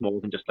like it's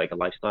more than just like a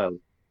lifestyle.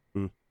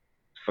 Hmm.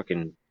 It's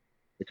fucking,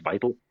 it's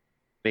vital.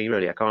 Me,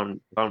 really, I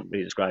can't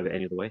really describe it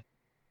any other way.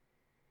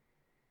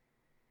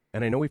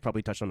 And I know we've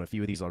probably touched on a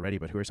few of these already,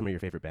 but who are some of your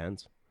favorite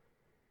bands?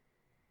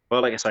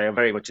 Well, like I say, I'm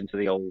very much into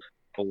the old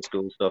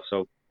school stuff.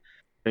 So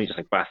maybe just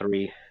like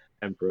Battery,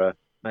 Emperor,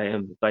 I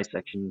am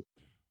Dissection,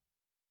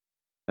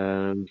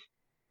 um,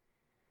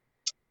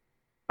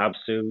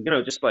 Absu.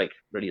 Just like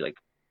really like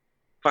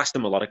fast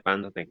and melodic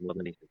bands. I think more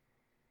than anything.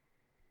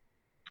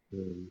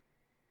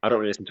 I don't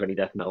really listen to any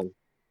death metal.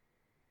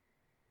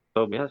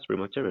 So yeah, that's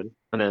pretty much it really.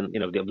 And then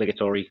the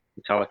obligatory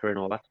Metallica and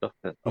all that stuff.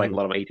 I like a Hmm.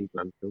 lot of 80s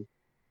bands too.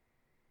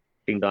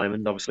 King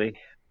Diamond, obviously.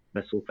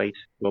 Merciful Fate.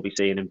 We'll be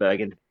seeing in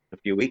Bergen in a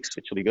few weeks,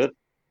 which will be good.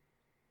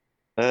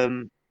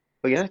 Um,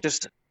 but yeah,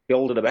 just the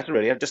older the better,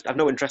 really. I've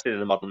no interest in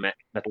the modern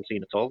metal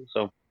scene at all.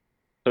 So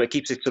it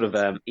keeps it sort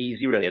of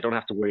easy, really. I don't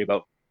have to worry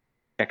about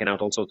checking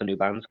out all sorts of new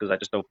bands because I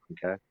just don't fucking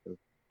care. So.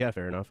 Yeah,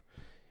 fair enough.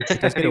 It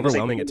does get People say,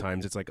 overwhelming at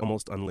times. It's like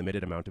almost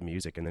unlimited amount of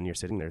music, and then you're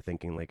sitting there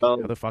thinking, like, how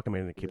well, the fuck am I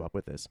going to keep up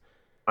with this?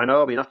 I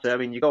know. I mean, that's it. I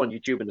mean, you go on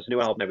YouTube and there's a new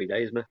album every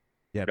day, isn't it?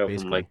 Yeah, From like,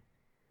 basically.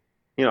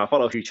 I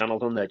follow a few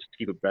channels on there just to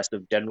keep abreast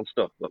of general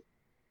stuff, but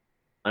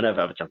I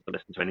never have a chance to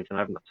listen to anything. I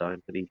haven't got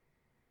time to be,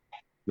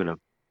 I want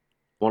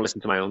to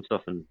listen to my own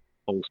stuff and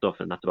old stuff,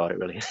 and that's about it,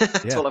 really.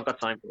 That's Yeah. all I've got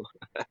time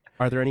for.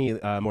 Are there any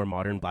more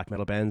modern black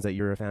metal bands that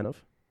you're a fan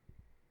of?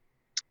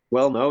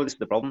 Well, no, this is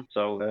the problem.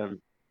 So,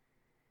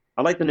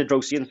 I like the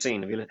Nedrosian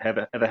scene. Have you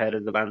ever heard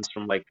of the bands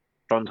from like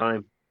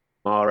Trondheim,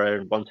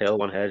 Mara, One Tail,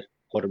 One Head,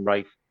 Blood and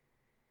Rife?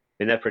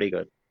 I mean, they're pretty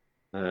good.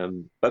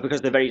 But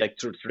because they're very like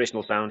sort of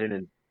traditional sounding,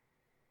 and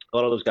a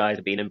lot of those guys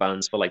have been in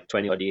bands for like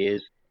 20 odd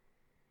years.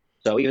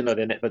 So even though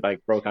they never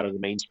like broke out of the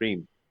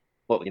mainstream,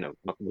 well,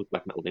 not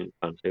black metal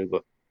bands do,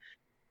 but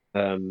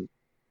um,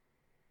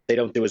 they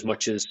don't do as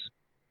much as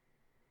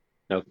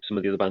some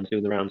of the other bands do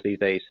in the rounds these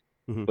days.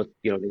 Hmm. But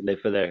they live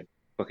for their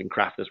fucking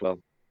craft as well.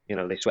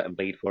 They sweat and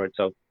bleed for it.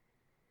 So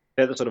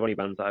they're the sort of only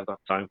bands that I've got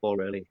time for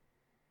really.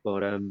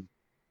 But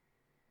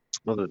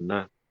other than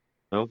that,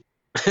 no,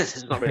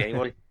 there's not really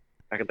anybody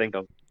I can think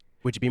of.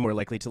 Would you be more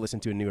likely to listen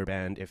to a newer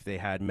band if they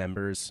had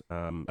members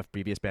of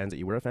previous bands that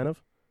you were a fan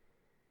of?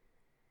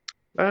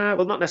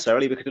 Well, not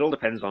necessarily because it all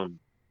depends on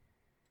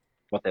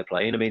what they're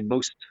playing. I mean, when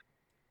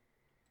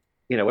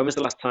was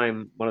the last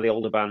time one of the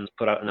older bands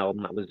put out an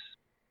album that was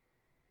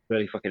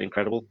really fucking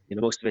incredible?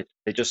 Most of it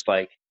they just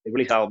like they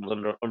release albums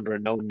under a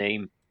known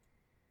name,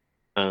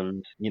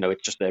 and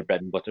it's just their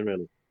bread and butter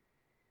really.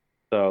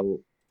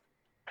 So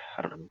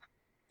I don't know.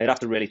 They'd have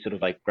to really sort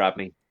of like grab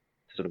me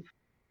to sort of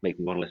make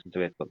me want to listen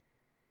to it, but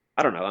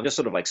I don't know. I'm just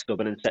sort of like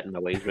stubborn and set in my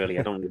ways really.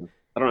 I don't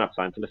have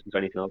time to listen to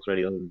anything else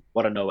really other than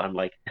what I know and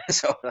like.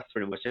 So that's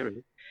pretty much it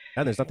really.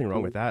 And there's nothing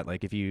wrong with that.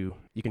 Like if you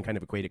can kind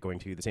of equate it going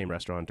to the same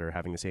restaurant or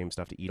having the same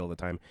stuff to eat all the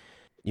time.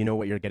 You know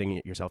what you're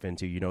getting yourself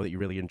into. You know that you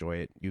really enjoy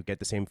it. You get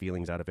the same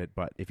feelings out of it.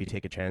 But if you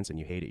take a chance and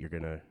you hate it, you're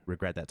gonna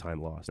regret that time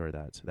lost or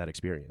that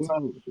experience.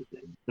 Well,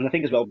 and I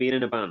think as well, being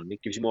in a band,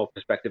 it gives you more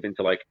perspective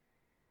into like,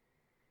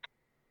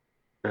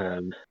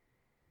 um,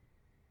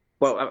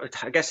 well,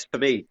 I guess for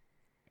me,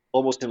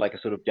 almost in like a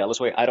sort of jealous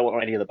way, I don't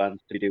want any of the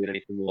bands to be doing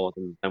anything more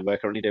than we're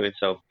currently doing.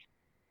 So,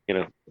 I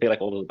feel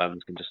like all of the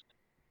bands can just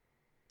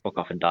fuck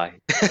off and die.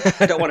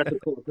 I don't want it to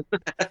cause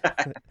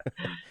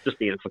just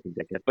being a fucking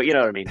dickhead. But you know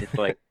what I mean? It's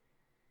like,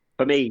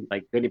 for me,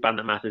 like the only band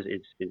that matters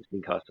is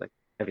Ninkharsag.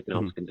 Everything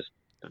else can just,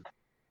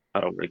 I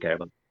don't really care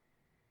about.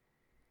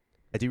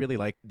 I do really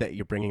like that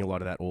you're bringing a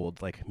lot of that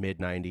old, like mid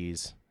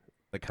 '90s,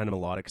 like kind of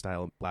melodic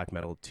style black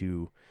metal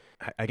to,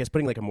 I guess,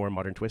 putting like a more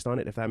modern twist on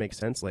it, if that makes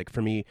sense. Like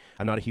for me,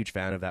 I'm not a huge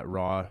fan of that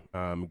raw,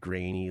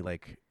 grainy,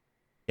 like,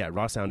 yeah,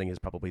 raw sounding is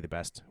probably the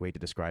best way to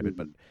describe it,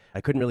 but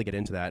I couldn't really get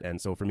into that.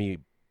 And so for me,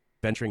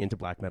 venturing into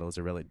black metal is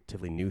a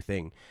relatively new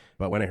thing.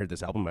 But when I heard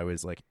this album, I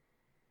was like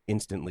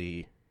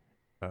instantly,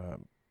 I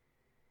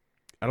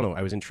don't know,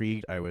 I was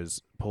intrigued, I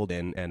was pulled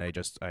in, and I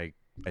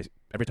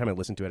every time I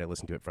listened to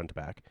it front to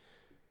back.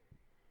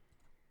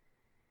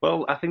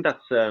 Well, I think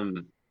that's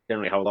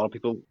generally how a lot of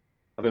people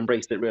have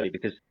embraced it, really,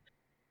 because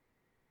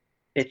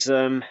it's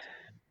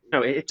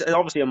it's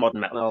obviously a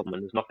modern metal album,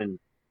 and there's nothing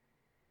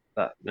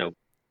that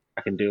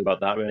I can do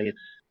about that. Really, it's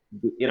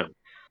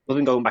other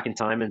than going back in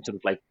time and sort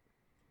of like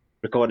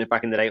recording it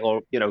back in the day,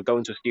 or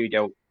going to a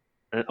studio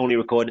and only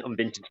recording it on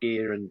vintage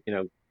gear and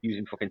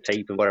using fucking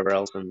tape and whatever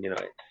else, and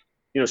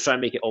try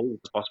and make it old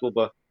as possible.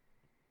 But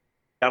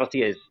the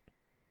reality is,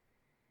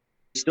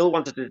 we still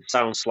wanted it to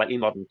sound slightly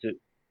modern to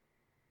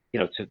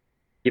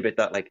give it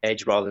that like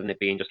edge rather than it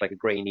being just like a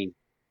grainy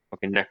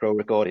fucking necro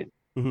recording.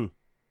 Mm-hmm.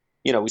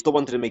 We still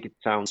wanted to make it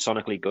sound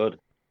sonically good,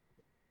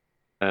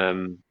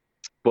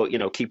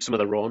 but keep some of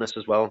the rawness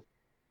as well.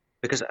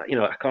 Because I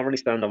can't really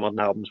stand on modern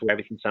albums where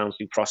everything sounds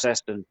too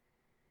processed and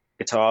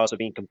guitars are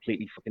being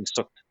completely fucking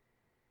sucked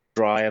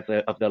dry of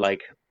the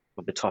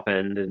top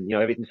end, and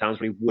everything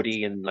sounds really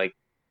woody and like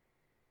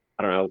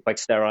I don't know, quite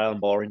sterile and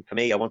boring. For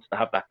me, I wanted to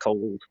have that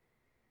cold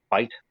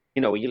bite.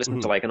 When you listen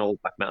to like an old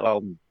black metal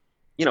album,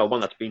 one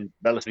that's been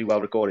relatively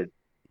well recorded.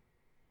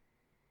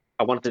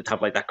 I wanted it to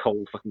have like that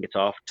cold fucking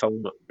guitar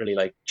tone that really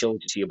like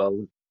chilled you to your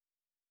bone.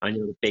 And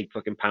the big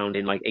fucking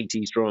pounding like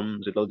 80s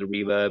drums with loads of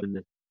reverb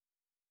and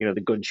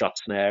the gunshot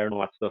snare and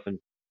all that stuff. And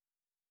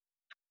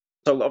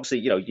so obviously,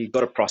 you've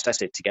got to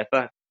process it to get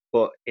that,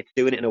 but it's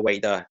doing it in a way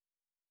that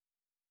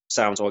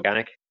sounds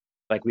organic.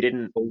 Like we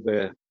didn't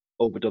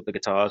overdub the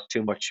guitars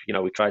too much.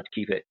 We tried to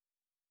keep it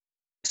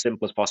as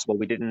simple as possible.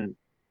 We didn't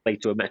play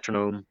to a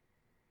metronome.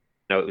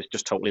 It was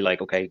just totally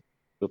like, okay,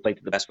 we'll play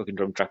to the best fucking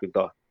drum track we've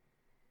got.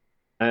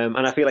 And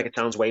I feel like it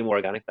sounds way more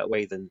organic that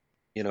way than,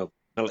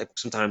 like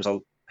sometimes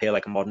I'll hear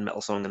like a modern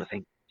metal song and I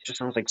think it just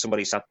sounds like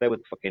somebody sat there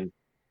with fucking,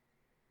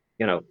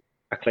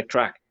 a click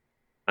track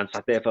and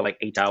sat there for like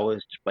 8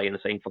 hours just playing the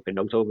same fucking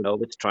note over and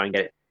over to try and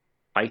get it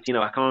right.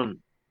 I can't,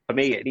 for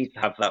me, it needs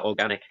to have that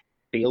organic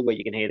feel where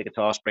you can hear the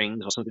guitar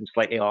strings or something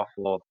slightly off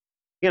or,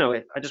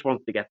 I just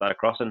wanted to get that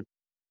across. And,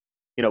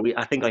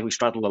 I think like we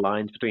straddle the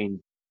lines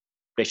between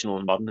traditional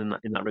and modern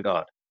in that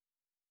regard.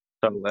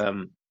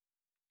 So,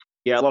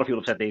 yeah, a lot of people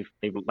have said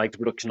they've liked the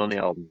production on the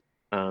album,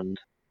 and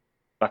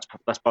that's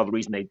part of the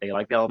reason they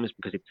like the album is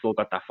because it's still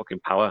got that fucking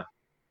power,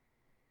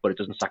 but it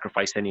doesn't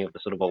sacrifice any of the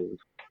sort of old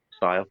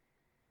style.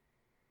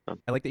 So.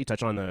 I like that you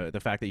touch on the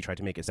fact that you tried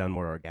to make it sound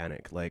more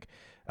organic, like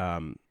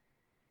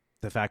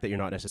the fact that you're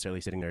not necessarily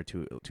sitting there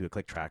to a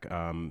click track,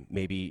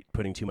 maybe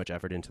putting too much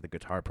effort into the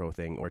Guitar Pro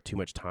thing or too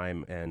much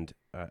time and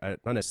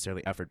not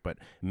necessarily effort, but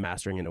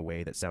mastering in a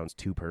way that sounds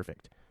too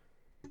perfect.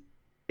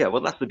 Yeah,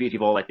 well, that's the beauty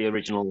of all like the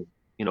original,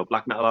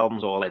 black metal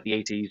albums or like the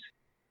 80s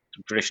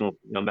traditional,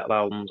 metal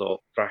albums or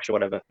thrash or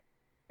whatever,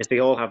 is they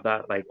all have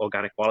that like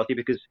organic quality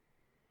because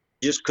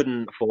you just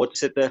couldn't afford to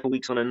sit there for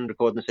weeks on end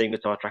recording the same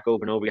guitar track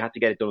over and over. You had to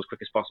get it done as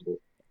quick as possible.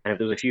 And if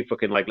there was a few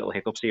fucking like little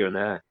hiccups here and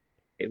there,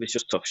 it was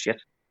just tough shit.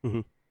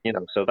 Mm-hmm.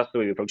 So that's the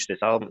way we approached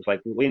this album. It's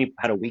like we only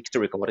had a week to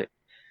record it.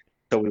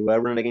 So we were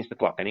running against the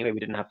clock anyway. We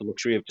didn't have the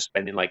luxury of just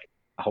spending like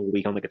a whole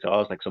week on the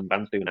guitars like some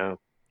bands do now.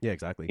 Yeah,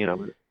 exactly.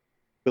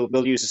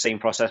 We'll use the same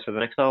process for the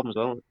next album as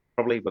well,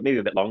 probably, but maybe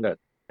a bit longer,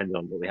 depending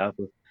on what we have.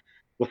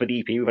 But for the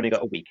EP, we've only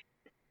got a week.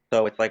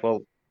 So it's like, well,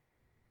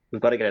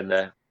 we've got to get in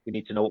there. We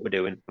need to know what we're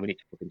doing, and we need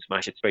to fucking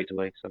smash it straight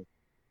away. So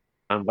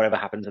and whatever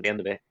happens at the end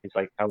of it, it's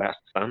like how it has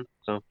to stand.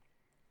 So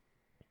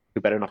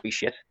you better not be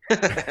shit.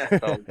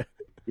 So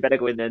you better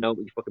go in there and know what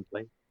you fucking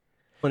play.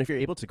 Well, and if you're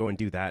able to go and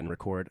do that and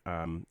record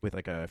with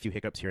like a few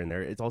hiccups here and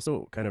there, it's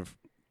also kind of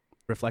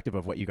reflective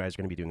of what you guys are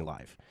going to be doing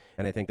live.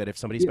 And I think that if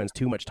somebody spends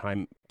too much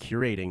time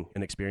curating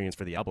an experience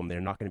for the album,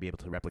 they're not going to be able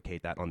to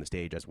replicate that on the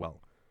stage as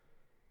well.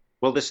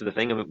 Well, this is the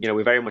thing. I mean,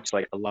 we're very much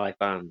like a live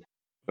band.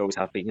 We always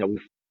have been.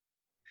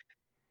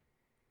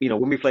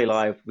 When we play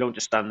live, we don't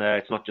just stand there.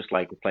 It's not just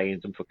like we're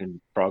playing some fucking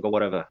prog or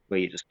whatever, where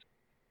you just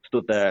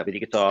stood there with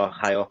your guitar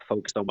high up,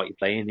 focused on what you're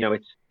playing.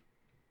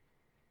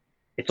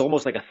 It's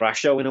almost like a thrash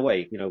show in a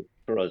way.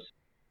 For us,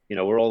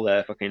 we're all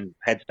there, fucking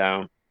heads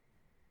down,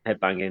 head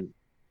banging.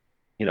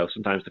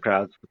 Sometimes the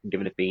crowd's fucking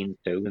giving it beans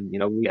too, and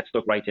we get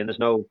stuck right in.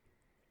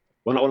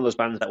 We're not one of those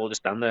bands that will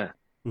just stand there.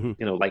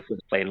 Like we're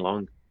playing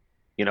along.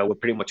 We're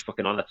pretty much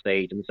fucking on that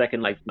stage. And the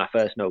second, like, my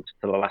first note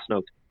to the last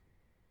note,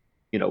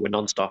 we're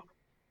non-stop.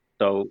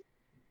 So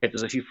if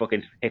there's a few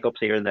fucking hiccups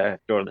here and there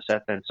during the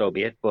set, then so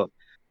be it. But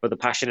the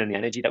passion and the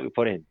energy that we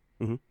put in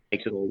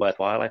makes it all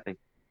worthwhile, I think.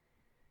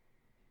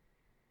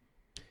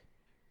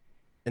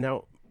 And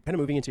now, kind of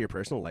moving into your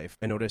personal life,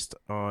 I noticed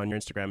on your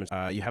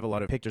Instagram, you have a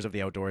lot of pictures of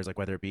the outdoors, like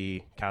whether it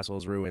be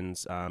castles,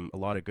 ruins, a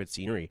lot of good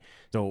scenery.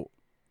 So,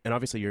 and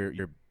obviously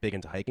you're big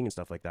into hiking and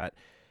stuff like that.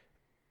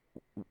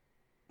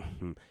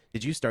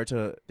 Did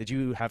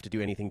you have to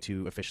do anything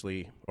to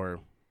officially or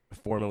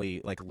formally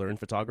like learn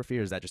photography,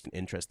 or is that just an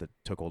interest that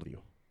took hold of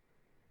you?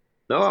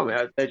 No, I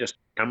mean, they're just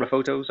camera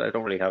photos. I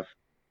don't really have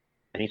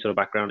any sort of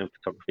background in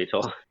photography at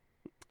all.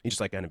 You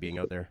just like kind of being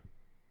out there.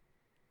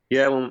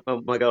 Yeah, well,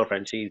 my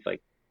girlfriend, she's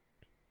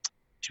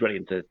really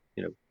into,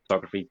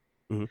 photography.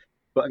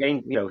 But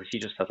again, she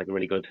just has like a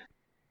really good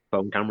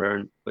phone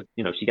camera, but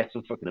she gets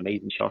some fucking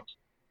amazing shots.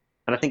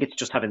 And I think it's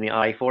just having the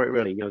eye for it,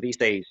 really. These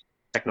days,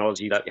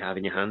 technology that you have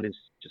in your hand is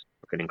just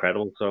fucking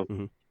incredible. So,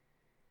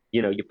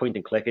 you point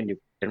and click and you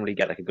generally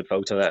get like a good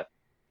photo that,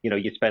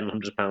 you'd spend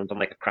 £100 on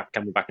like a crap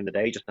camera back in the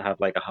day just to have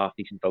like a half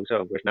decent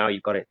photo, whereas now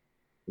you've got it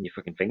in your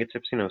fucking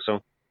fingertips, So,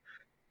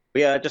 but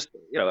yeah, just,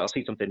 I'll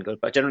see something good,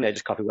 but generally I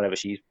just copy whatever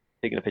she's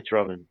taking a picture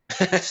of and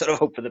sort of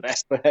hope for the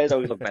best. But hers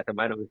always look better.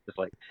 Mine was just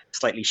like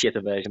slightly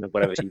shitter version of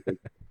whatever she's taking.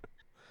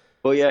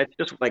 But yeah, it's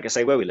just like I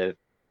say, where we live,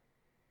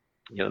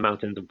 the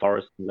mountains and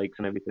forests and lakes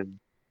and everything.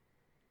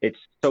 It's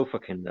so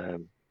fucking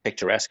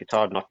picturesque. It's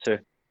hard not to,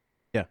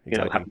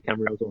 exactly. have the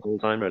camera out the whole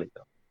time, really.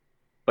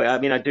 But I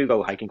mean, I do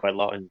go hiking quite a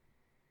lot, and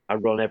I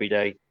run every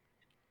day.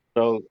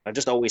 So I'm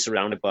just always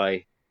surrounded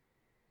by,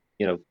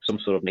 some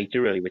sort of nature,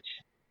 really, which,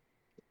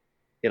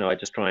 I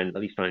just at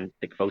least try and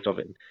take a photo of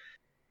it.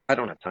 I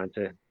don't have time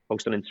to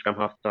post on Instagram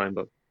half the time,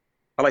 but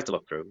I like to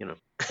look through, Yeah.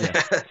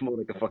 It's more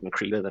like a fucking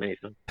creeper than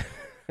anything.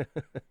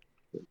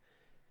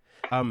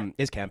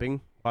 Is camping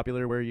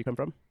popular where you come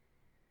from?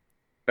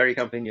 Very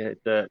camping, yeah.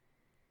 It's a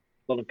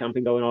lot of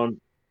camping going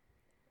on.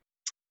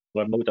 A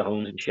lot of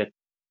motorhomes and shit.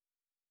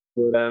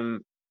 But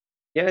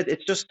yeah,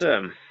 it's just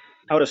out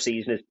of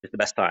season is the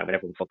best time when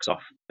everyone fucks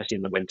off, especially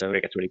in the winter where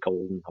it gets really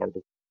cold and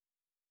horrible.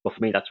 But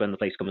for me, that's when the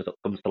place comes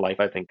to life.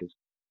 I think is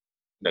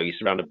you're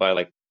surrounded by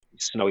like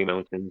snowy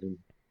mountains and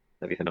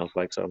everything else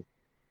like so.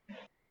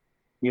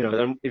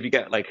 Then if you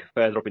get like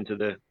further up into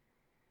the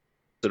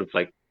sort of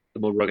like the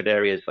more rugged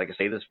areas, like I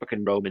say, there's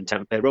fucking Roman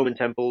temples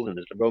and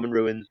there's the Roman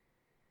ruins,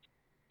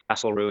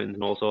 castle ruins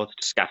and all sorts,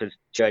 just scattered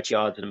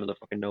churchyards in the middle of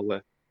fucking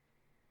nowhere.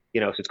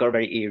 So it's got a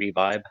very eerie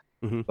vibe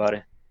about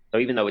it. So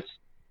even though it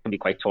can be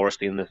quite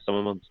touristy in the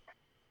summer months,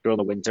 during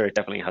the winter it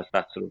definitely has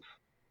that sort of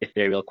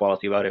ethereal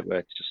quality about it, where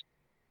it's just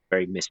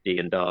very misty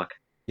and dark.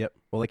 Yep.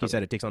 Well, like you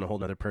said, it takes on a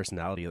whole other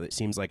personality. It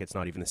seems like it's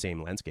not even the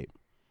same landscape.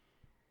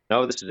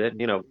 No, this is it.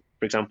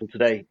 For example,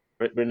 today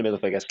we're in the middle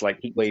of, I guess, like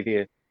heat wave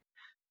here,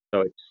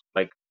 so it's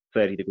like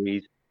 30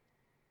 degrees.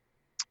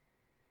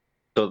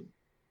 So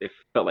it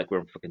felt like we're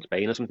in fucking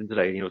Spain or something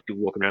today.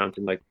 People walking around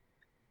in like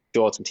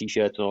shorts and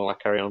t-shirts and all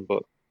that carry on.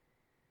 But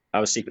I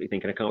was secretly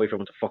thinking, I can't wait for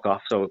everyone to fuck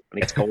off so when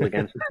it gets cold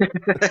again.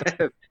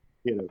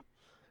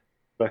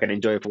 So I can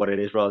enjoy it for what it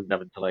is rather than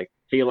having to like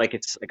feel like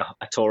it's like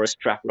a tourist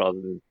trap rather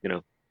than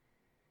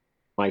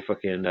my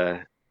fucking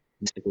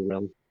mystical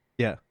realm.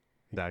 Yeah,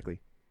 exactly.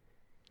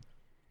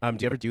 Do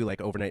you ever do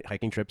like overnight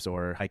hiking trips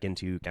or hike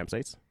into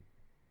campsites?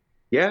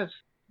 Yes,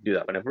 do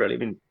that whenever, really. I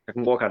mean, I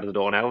can walk out of the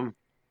door now and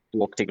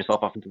take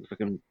myself off into the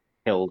fucking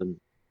hills, and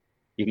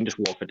you can just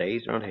walk for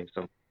days around here.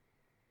 So,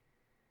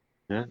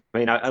 yeah, I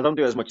mean, I don't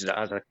do as much as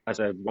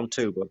I want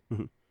to,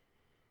 but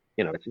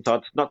it's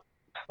hard. It's not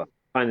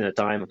finding the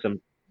time, because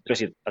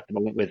especially at the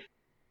moment with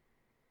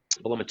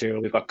all the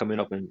material we've got coming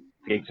up and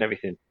gigs and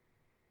everything.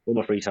 All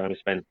my free time is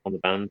spent on the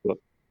band, but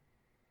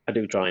I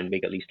do try and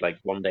make at least like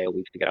one day a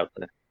week to get out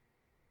there.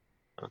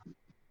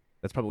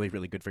 That's probably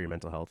really good for your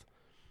mental health.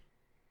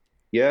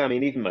 Yeah, I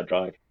mean, even my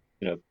drive,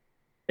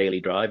 daily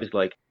drive is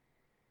like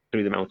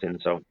through the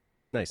mountains. So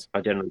nice.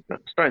 I generally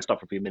try and stop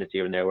for a few minutes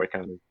here and there where I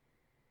can,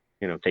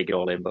 take it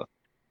all in. But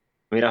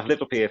I mean, I've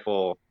lived up here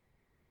for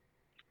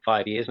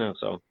 5 years now,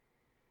 so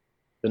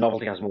the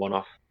novelty hasn't worn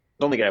off. I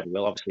don't think it ever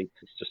will, obviously.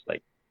 It's just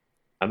like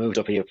I moved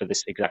up here for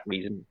this exact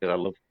reason, because I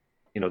love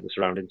the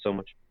surroundings so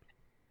much.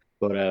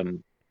 But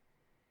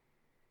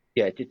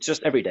yeah, it's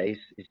just every day.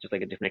 It's just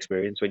like a different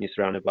experience when you're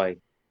surrounded by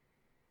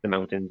the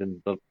mountains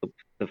and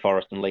the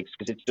forest and lakes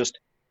because it's just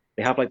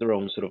they have like their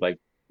own sort of like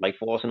life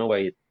force in a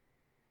way.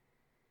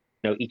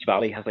 Each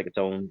valley has like its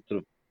own sort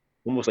of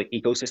almost like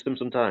ecosystem.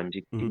 Sometimes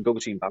you Hmm. can go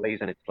between valleys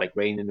and it's like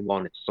raining in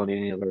one, it's sunny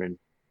in the other, and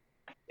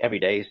every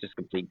day is just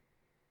complete.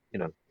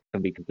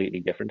 Can be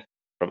completely different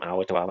from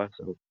hour to hour.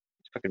 So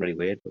it's fucking really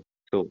weird, but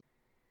cool.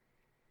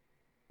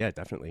 Yeah,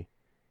 definitely.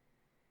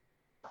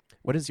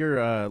 What is your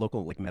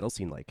local like metal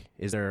scene like?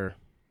 Is there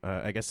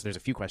I guess there's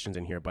a few questions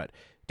in here, but do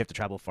you have to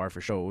travel far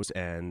for shows?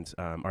 And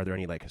are there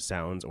any like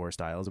sounds or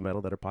styles of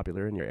metal that are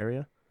popular in your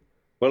area?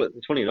 Well,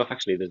 it's funny enough,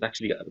 actually. There's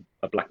actually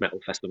a black metal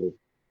festival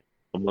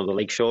on one of the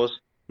lake shores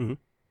Hmm.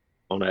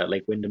 on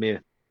Lake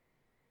Windermere.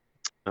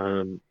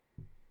 Um,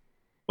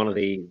 one of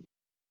the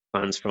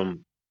bands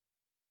from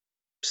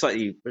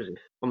slightly what is it,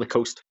 on the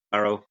coast,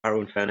 Arrow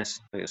and Furnace,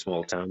 like a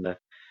small town there.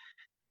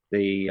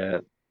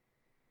 The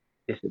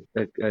It's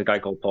a guy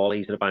called Paul.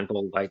 He's in a band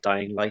called like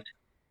Dying Light.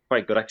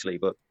 Quite good actually,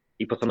 but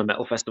he puts on a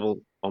metal festival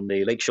on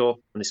the lakeshore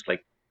on this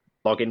like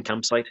login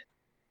campsite,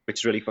 which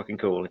is really fucking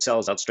cool. It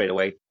sells out straight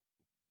away.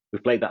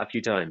 We've played that a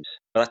few times,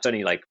 but that's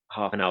only like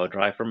half an hour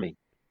drive from me.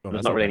 Oh, And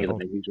there's that's not not really bad any at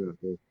other all. venues around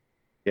here. What's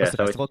Yeah, the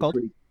so it's festival it's called?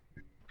 really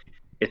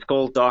it's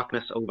called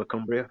Darkness over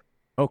Cumbria.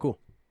 Oh, cool.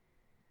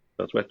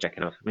 So it's worth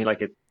checking out. I mean,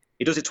 like it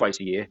does it twice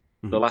a year.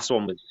 The Hmm. last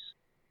one was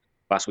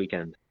last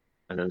weekend,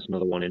 and then there's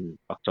another one in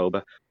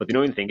October. But the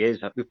annoying thing is,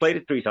 we've played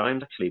it 3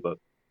 times actually, but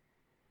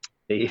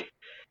the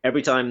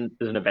every time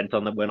there's an event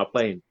on that we're not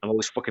playing, I'm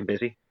always fucking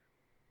busy.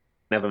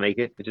 Never make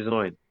it, which is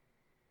annoying.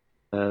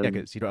 Yeah, Um,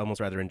 because you'd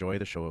almost rather enjoy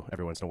the show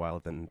every once in a while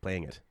than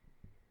playing it.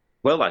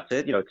 well, that's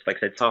it. It's like I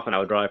said, it's half an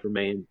hour drive from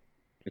me,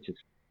 which is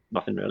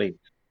nothing really.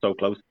 It's so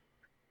close.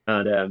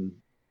 And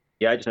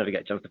yeah, I just never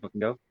get a chance to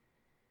fucking go.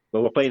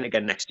 But we're playing it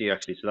again next year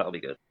actually, so that'll be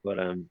good. But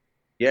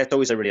yeah, it's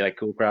always a really like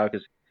cool crowd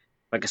because,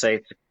 like I say,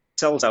 it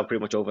sells out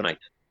pretty much overnight.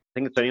 I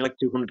think it's only like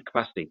 200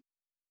 capacity,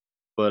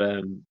 but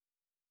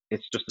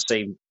it's just the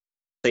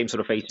same sort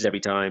of faces every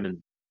time,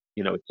 and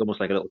it's almost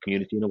like a little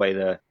community in a way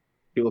that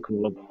people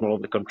come from all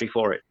over the country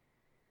for it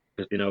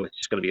because it's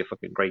just going to be a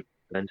fucking great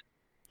event.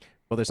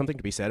 Well, there's something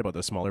to be said about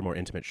the smaller, more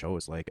intimate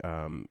shows, like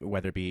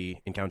whether it be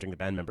encountering the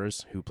band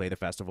members who play the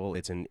festival.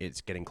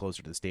 It's getting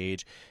closer to the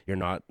stage. You're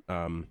not,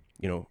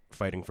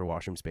 fighting for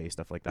washroom space,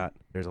 stuff like that.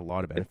 There's a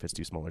lot of benefits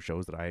to smaller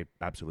shows that I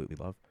absolutely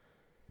love.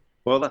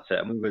 Well, that's it.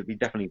 I mean, we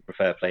definitely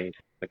prefer playing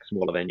like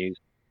smaller venues,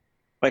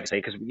 like I say,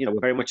 because we're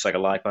very much like a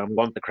live band. We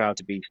want the crowd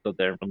to be stood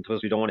there in front of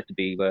us. We don't want it to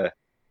be where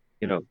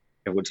you know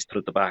everyone's just stood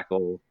at the back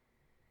or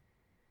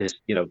there's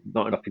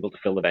not enough people to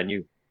fill the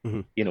venue.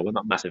 Hmm. We're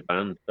not a massive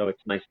band, so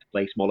it's nice to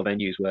play smaller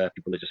venues where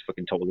people are just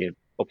fucking totally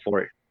up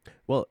for it.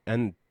 Well,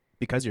 and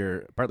because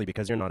you're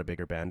not a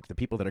bigger band, the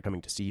people that are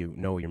coming to see you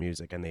know your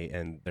music, and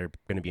they're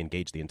going to be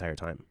engaged the entire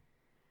time.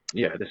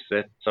 Yeah, this is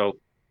it. So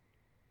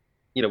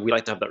we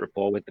like to have that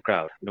rapport with the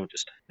crowd. We don't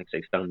just like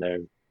say stand there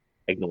and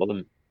ignore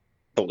them,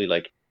 totally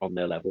like on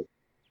their level.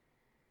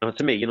 And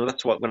to me,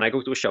 that's what when I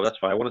go to a show,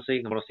 that's what I want to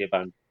see. I want to see a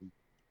band,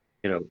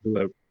 who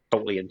are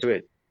totally into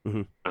it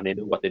Hmm. and they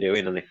know what they're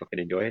doing and they fucking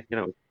enjoy it.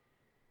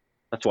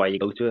 That's why you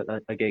go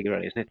to a gig,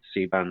 right? Isn't it? To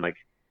see a band like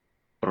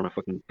put on a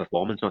fucking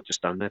performance, not just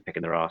stand there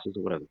picking their asses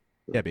or whatever.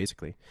 So, Yeah,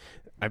 basically.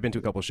 I've been to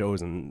a couple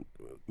shows, and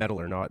metal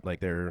or not,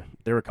 like there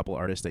are a couple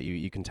artists that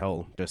you can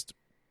tell just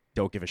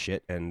don't give a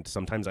shit. And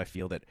sometimes I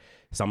feel that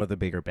some of the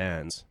bigger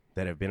bands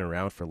that have been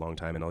around for a long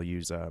time, and I'll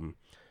use an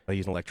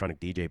electronic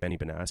DJ, Benny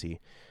Benassi.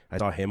 I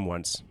saw him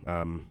once,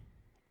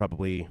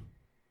 probably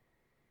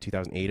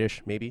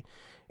 2008ish, maybe.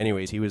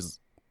 Anyways,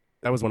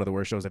 that was one of the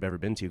worst shows I've ever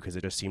been to because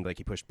it just seemed like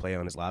he pushed play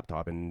on his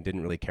laptop and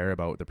didn't really care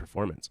about the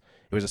performance.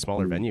 It was a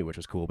smaller mm. venue, which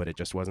was cool, but it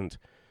just wasn't.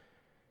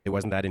 It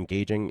wasn't that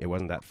engaging. It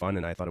wasn't that fun,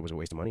 and I thought it was a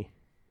waste of money.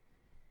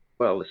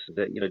 Well, this is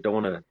it. Don't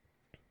want to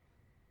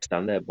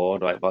stand there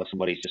bored like while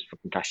somebody's just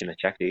fucking cashing a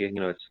check, do you?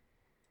 It's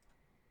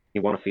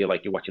you want to feel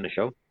like you're watching a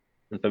show.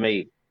 And for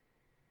me,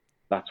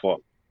 that's what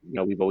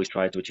we've always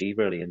tried to achieve,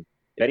 really. And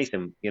if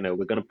anything, we're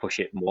going to push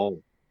it more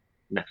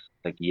next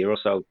like year or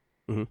so.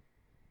 Hmm.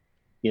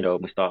 We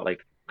start like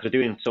because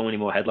we're doing so many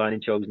more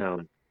headlining shows now,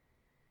 and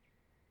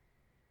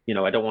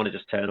I don't want to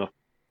just turn up,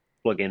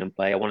 plug in, and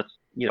play. I want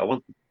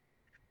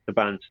the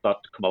band to start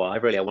to come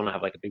alive. Really, I want to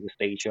have like a bigger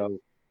stage show,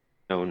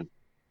 and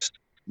just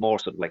more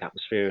sort of like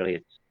atmosphere. Really,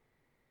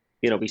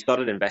 it's we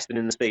started investing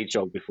in the stage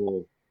show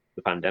before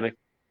the pandemic.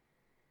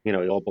 We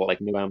all bought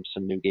like new amps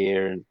and new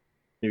gear and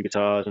new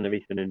guitars and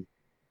everything, and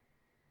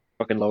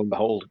fucking lo and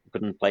behold, we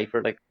couldn't play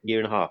for like a year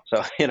and a half.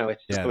 So it's just Yeah,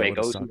 the that way it would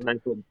have goes sucked.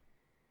 sometimes.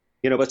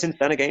 But since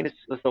then again,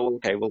 it's all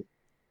okay. Well,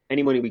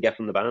 any money we get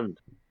from the band,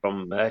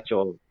 from merch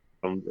or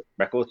from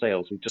record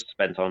sales, we've just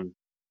spent on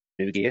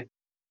new gear.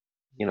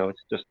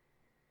 It's just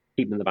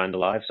keeping the band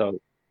alive. So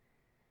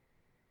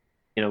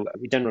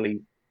we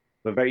generally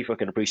we're very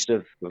fucking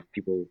appreciative of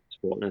people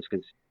supporting us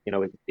because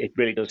it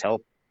really does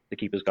help to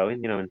keep us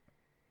going. And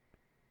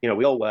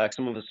we all work.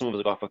 Some of us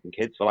have got fucking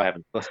kids. Well, I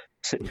haven't, but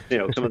some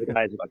of the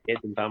guys have got kids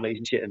and families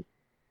and shit. And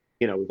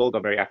we've all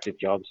got very active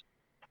jobs,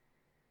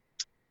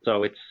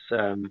 so it's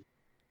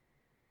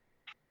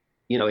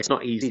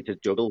not easy to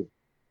juggle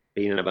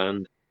being in a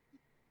band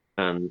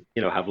and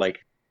have like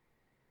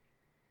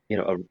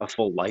a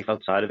full life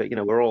outside of it.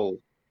 We're all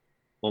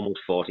almost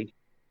 40.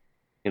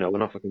 We're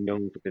not fucking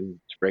young fucking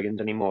spriggans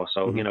anymore.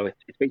 So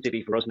it's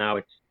basically for us now.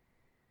 It's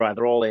we're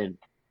either all in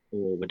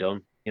or we're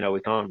done.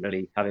 We can't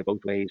really have it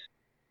both ways.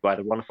 We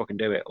either want to fucking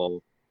do it or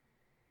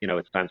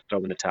it's time to throw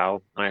in the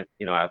towel. I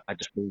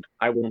just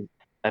won't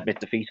admit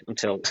defeat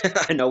until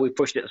I know we've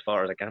pushed it as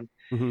far as I can.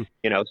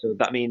 So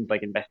that means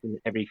like investing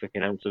every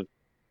fucking ounce of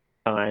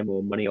time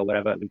or money or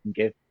whatever we can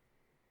give,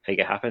 make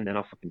it happen, then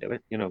I'll fucking do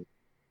it. There's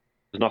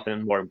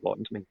nothing more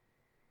important to me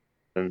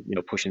than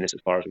pushing this as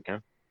far as we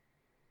can.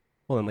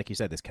 Well, and like you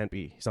said, this can't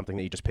be something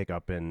that you just pick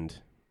up and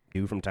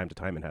do from time to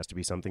time. It has to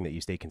be something that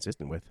you stay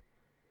consistent with.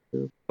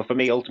 But for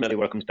me, ultimately,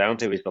 what it comes down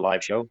to is the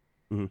live show.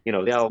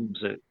 The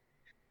albums are,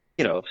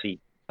 obviously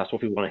that's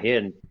what people want to hear,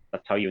 and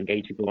that's how you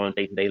engage people on a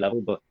day-to-day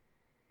level. But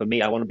for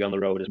me, I want to be on the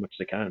road as much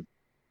as I can.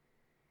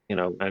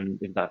 And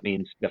if that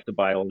means we have to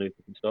buy all new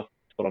stuff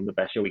to put on the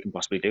best show we can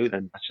possibly do,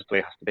 then that's just the way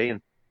it has to be.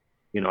 And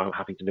I'm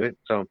happy to do it.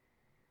 So,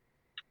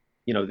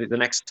 the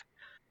next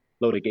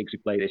load of gigs we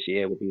play this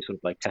year will be sort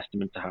of like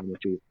testament to how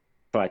much we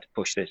try to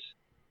push this.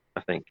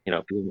 I think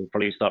people will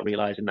probably start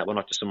realizing that we're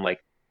not just some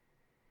like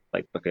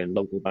fucking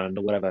local band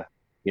or whatever.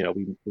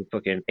 We're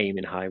fucking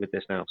aiming high with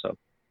this now. So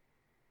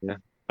yeah,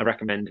 I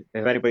recommend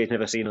if anybody's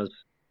never seen us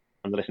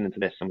and they're listening to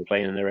this and we're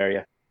playing in their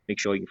area, make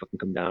sure you fucking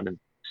come down and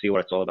see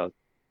what it's all about.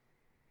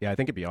 Yeah, I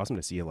think it'd be awesome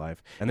to see you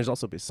live. And there's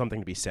also something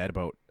to be said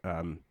about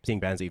seeing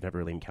bands that you've never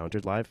really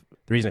encountered live.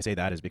 The reason I say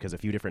that is because a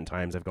few different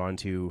times I've gone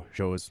to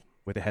shows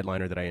with a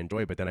headliner that I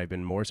enjoy, but then I've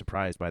been more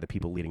surprised by the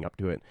people leading up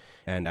to it.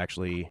 And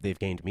actually, they've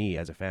gained me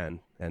as a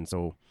fan. And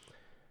so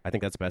I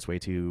think that's the best way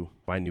to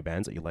find new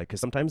bands that you like, because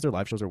sometimes their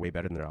live shows are way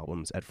better than their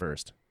albums at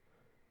first.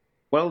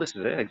 Well, this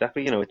is it,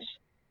 exactly. I'm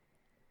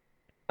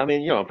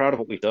proud of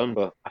what we've done,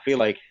 but I feel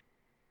like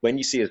when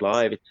you see us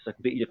live, it's a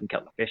completely different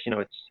kettle of fish.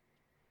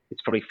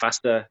 It's probably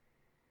faster,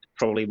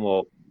 probably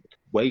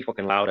way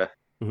fucking louder.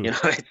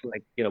 It's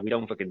like we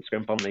don't fucking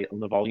scrimp on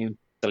the volume.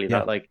 Tell you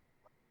that, like,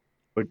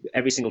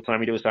 every single time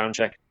we do a sound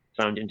check,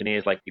 sound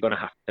engineer's like, you're gonna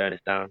have to turn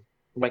this down.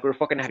 I'm like, we're a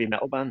fucking heavy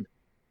metal band.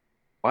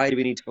 Why do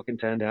we need to fucking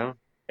turn down?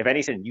 If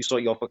anything, you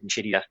sort your fucking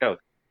shitty desk out,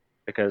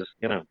 because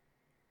and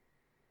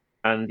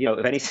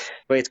if anything,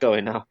 the way it's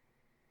going now,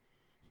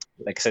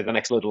 like I said, the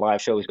next load of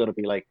live show is going to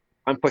be like,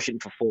 I'm pushing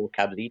for 4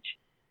 cabs each.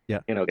 Yeah.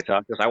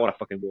 Guitar, because I want a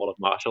fucking wall of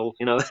Marshalls,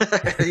 shit like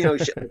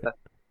that.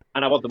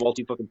 And I want them all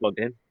to fucking plugged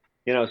in,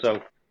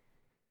 so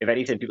if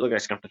anything, people are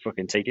going to have to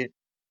fucking take it.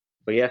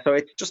 But yeah, so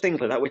it's just things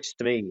like that, which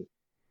to me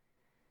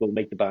will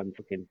make the band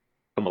fucking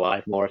come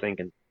alive more, I think.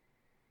 And,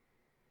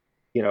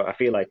 I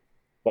feel like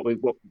what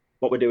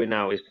we're doing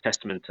now is a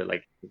testament to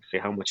like, see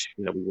how much,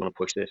 we want to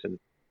push this. And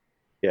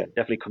yeah,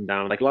 definitely come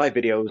down. Like live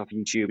videos off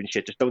YouTube and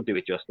shit, just don't do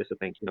it justice, I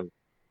think,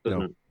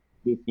 doesn't,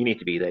 you need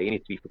to be there. You need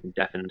to be fucking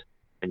deafened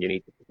and you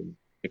need to fucking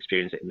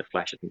experience it in the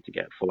flesh, I think, to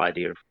get a full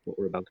idea of what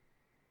we're about.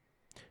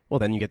 Well,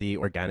 then you get the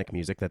organic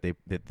music that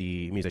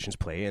the musicians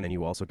play, and then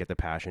you also get the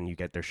passion, you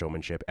get their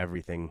showmanship,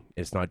 everything.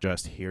 It's not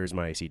just, here's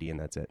my CD and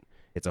that's it.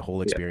 It's a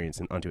whole experience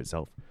unto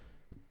itself.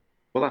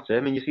 Well, that's it. I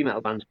mean, you see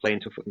metal bands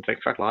playing to fucking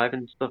click track live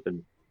and stuff,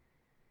 and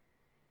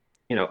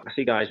I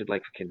see guys with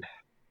like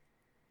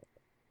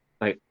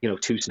fucking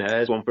 2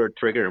 snares, one for a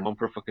trigger and one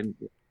for a fucking,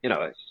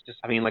 it's just,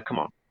 I mean, like, come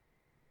on,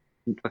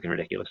 it's fucking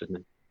ridiculous, isn't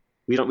it?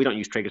 We don't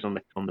use triggers on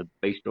the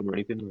bass drum or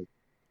anything. Like,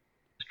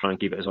 just try and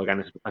keep it as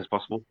organic as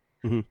possible.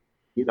 Mm-hmm.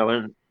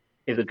 And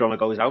if the drummer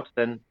goes out,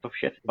 then tough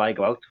shit. If I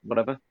go out,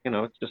 whatever,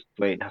 it's just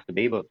the way it has to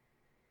be. But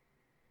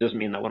it doesn't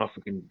mean that we're not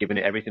fucking giving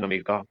it everything that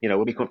we've got.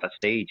 When we come to that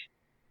stage,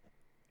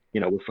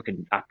 we're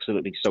fucking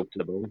absolutely soaked to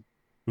the bone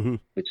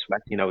with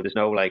sweat. There's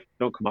no like,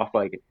 don't come off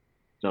like it's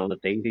on the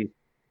daisies.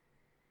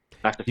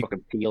 I have to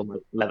fucking peel my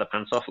leather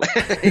pants off,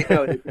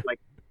 it's like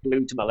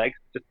glued to my legs,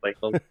 just like,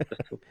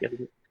 that's the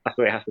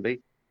way it has to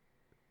be.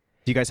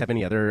 Do you guys have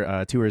any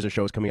other tours or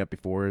shows coming up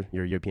before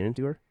your European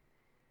tour?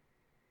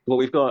 Well,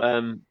 we've got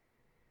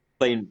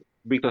playing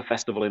Reaper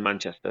Festival in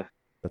Manchester.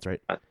 That's right.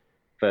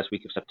 First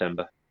week of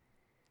September.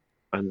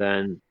 And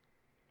then,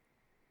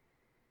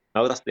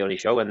 that's the only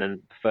show. And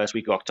then the first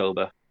week of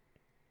October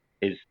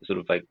is sort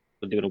of like,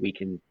 we're doing a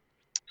week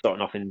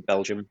starting off in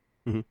Belgium,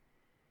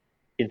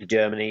 into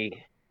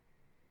Germany,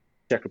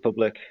 Czech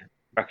Republic,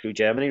 back through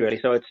Germany, really.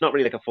 So it's not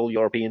really like a full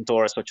European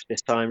tour as such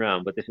this time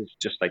round, but this is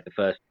just like the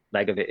first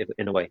leg of it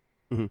in a way.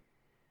 And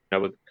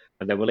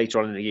then later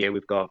on in the year,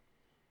 we've got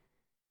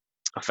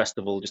a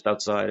festival just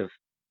outside of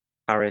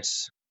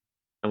Paris,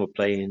 and we're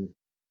playing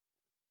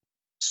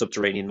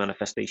Subterranean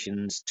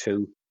Manifestations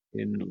 2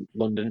 in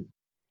London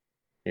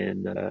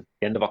in the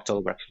end of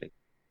October, actually.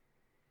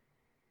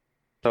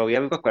 So yeah,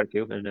 we've got quite a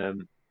few.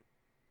 And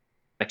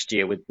next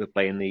year we're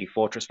playing the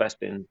Fortress Fest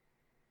in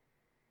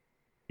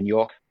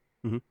York,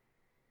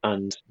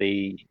 and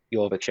the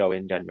Jorvik show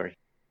in January.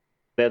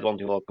 They're the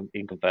ones who've all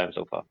been confirmed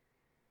so far,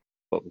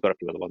 but we've got a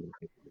few other ones.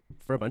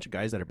 For a bunch of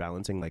guys that are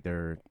balancing like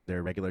their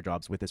regular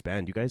jobs with this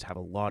band, you guys have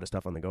a lot of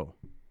stuff on the go.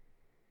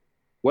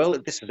 Well,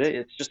 this is it.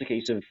 It's just a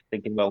case of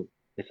thinking, well,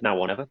 it's now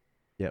or never.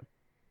 Yeah.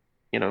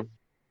 You know,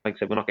 like I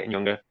said, we're not getting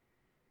younger.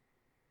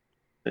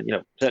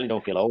 Certainly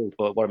don't feel old.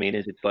 But what I mean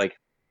is, it's like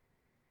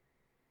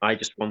I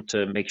just want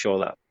to make sure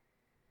that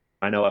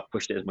I know I've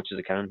pushed it as much as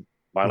I can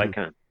while I Hmm.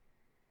 can.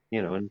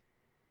 And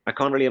I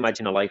can't really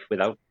imagine a life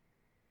without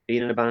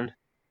being in a band.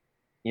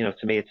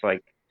 To me, it's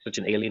like such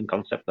an alien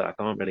concept that I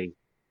can't really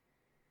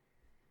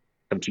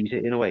compute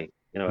it in a way.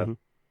 I've Hmm.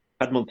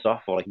 had months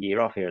off or like a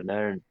year off here and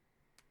there, and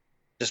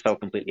just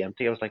felt completely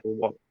empty. I was like,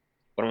 well,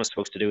 what am I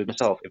supposed to do with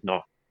myself if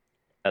not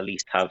at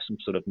least have some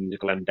sort of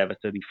musical endeavor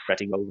to be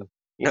fretting over?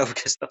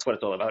 Because that's what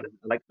it's all about.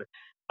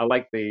 I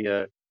like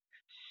the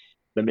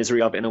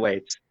misery of it in a way.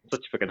 It's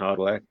such freaking hard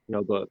work,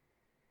 but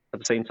at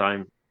the same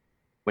time,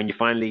 when you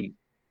finally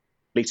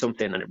leave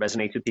something and it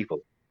resonates with people,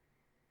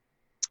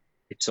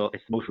 it's the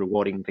most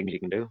rewarding things you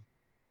can do.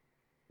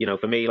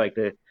 For me, like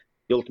the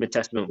ultimate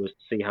testament was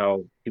to see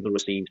how people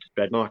received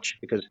Dread March,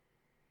 because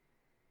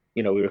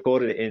we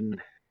recorded it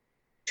in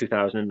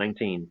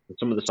 2019. And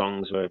some of the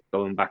songs were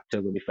going back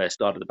to when we first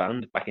started the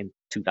band back in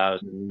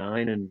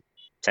 2009 and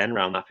 10,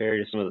 around that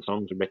period. Some of the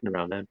songs were written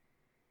around then.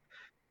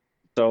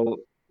 So,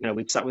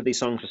 we'd sat with these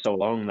songs for so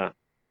long that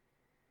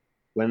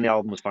when the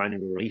album was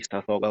finally released,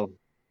 I thought, well,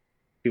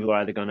 people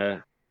are either going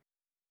to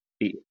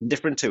be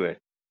indifferent to it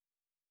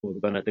or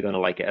they're gonna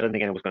like it. I don't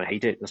think anyone was going to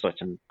hate it as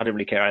such, and I didn't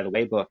really care either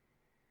way. But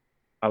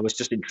I was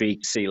just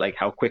intrigued to see like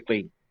how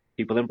quickly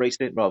people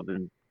embraced it, rather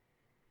than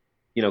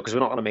because we're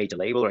not on a major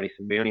label or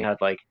anything. We only had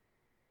like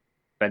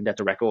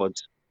Vendetta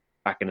Records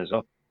backing us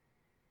up.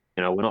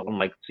 We're not on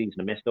like Season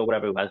of Mist or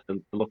whatever, who has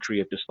the luxury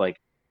of just like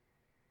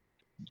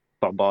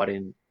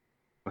bombarding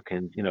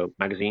fucking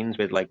magazines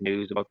with like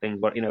news about things.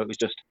 But it was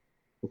just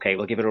okay.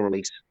 We'll give it a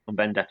release on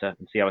Vendetta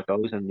and see how it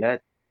goes. And yeah,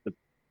 the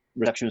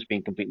reception's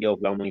been completely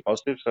overwhelmingly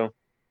positive. So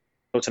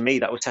to me,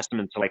 that was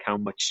testament to like how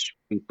much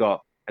we've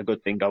got a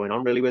good thing going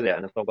on really with it.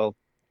 And I thought, well,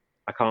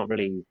 I can't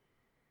really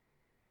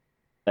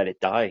let it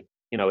die.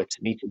 It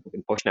needs to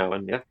fucking push now,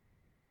 and yeah,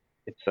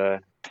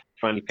 it's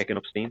finally picking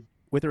up steam.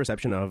 With the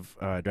reception of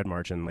Dread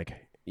March and like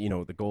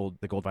the gold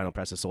vinyl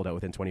press is sold out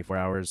within 24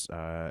 hours.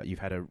 You've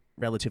had a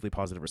relatively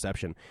positive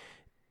reception.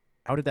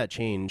 How did that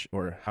change,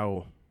 or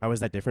how is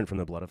that different from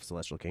the Blood of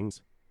Celestial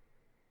Kings?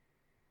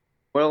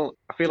 Well,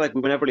 I feel like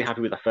we were never really happy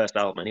with the first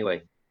album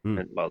anyway. Mm.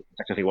 And well,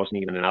 technically, it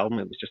wasn't even an album;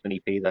 it was just an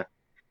EP that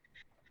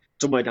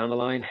somewhere down the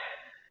line,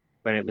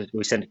 when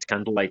we sent it to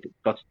Candlelight,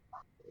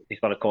 they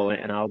started calling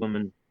it an album,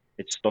 and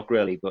it stuck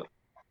really. But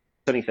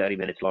it's only 30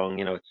 minutes long.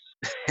 It's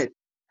it's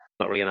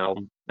not really an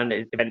album. And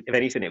if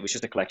anything, it was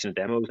just a collection of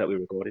demos that we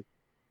recorded.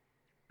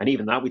 And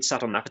even that, we'd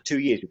sat on that for 2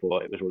 years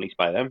before it was released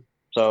by them.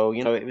 So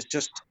it was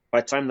just by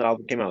the time that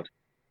album came out,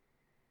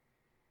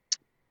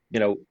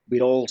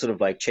 we'd all sort of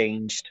like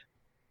changed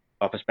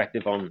our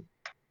perspective on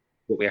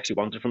what we actually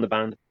wanted from the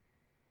band.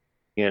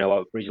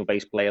 Our original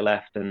bass player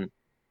left, and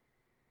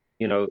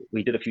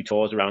we did a few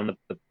tours around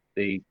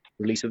the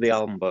release of the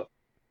album, but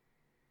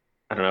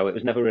I don't know, it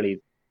was never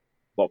really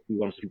what we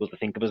wanted people to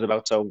think of us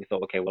about. So we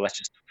thought, okay, well, let's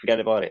just forget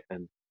about it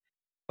and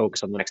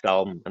focus on the next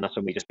album. And that's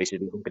when we just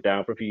basically hunkered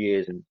down for a few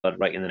years and started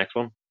writing the next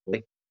one.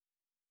 Really.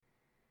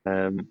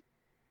 Um,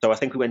 so I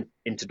think we went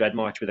into Dread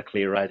March with a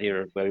clear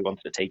idea of where we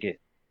wanted to take it,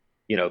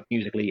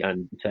 musically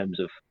and in terms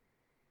of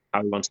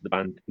how we wanted the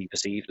band to be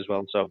perceived as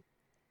well. So,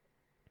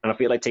 and I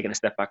feel like taking a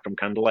step back from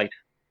Candlelight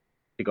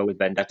to go with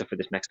Vendetta for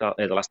this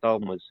the last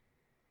album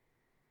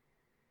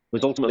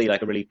was ultimately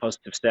like a really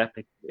positive step.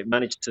 It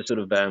managed to sort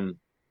of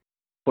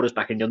put us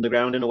back in the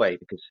underground in a way,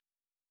 because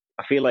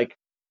I feel like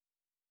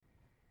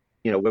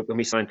when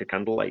we signed to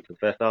Candlelight for the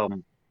first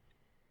album,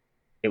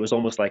 it was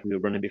almost like we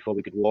were running before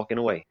we could walk in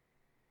a way.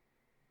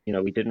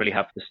 We didn't really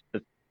have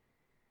the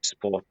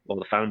support or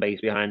the fan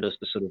base behind us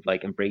to sort of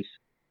like embrace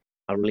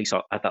our release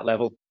at that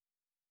level.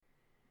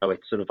 So it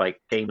sort of like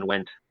came and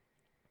went,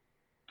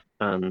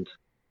 and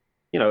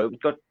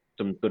it got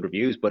some good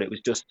reviews, but it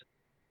was just,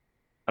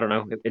 I don't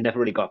know, it never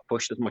really got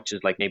pushed as much as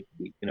like maybe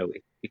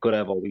it could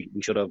have, or we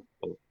should have,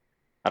 or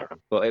I don't know.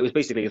 But it was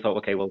basically, I thought,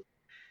 okay, well,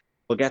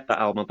 we'll get that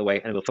album out the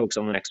way and we'll focus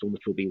on the next one,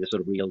 which will be the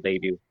sort of real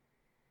debut.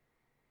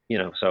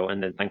 So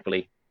and then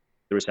thankfully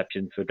the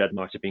reception for Dread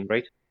March has been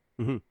great.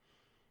 Hmm.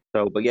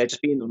 So, but yeah,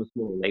 just being on a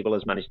small label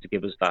has managed to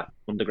give us that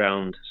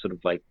underground sort of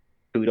like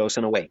kudos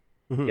in a way.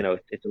 Hmm.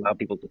 It's allowed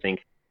people to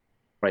think,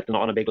 right, they're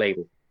not on a big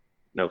label.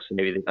 So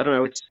maybe I don't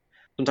know. It's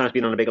sometimes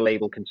being on a bigger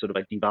label can sort of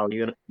like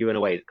devalue you in a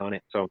way, can't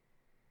it? So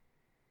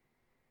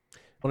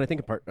Well, I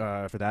think a part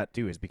for that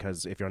too is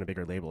because if you're on a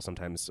bigger label,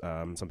 sometimes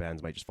some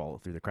bands might just fall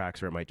through the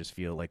cracks, or it might just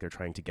feel like they're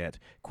trying to get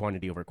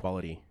quantity over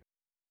quality.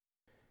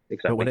 But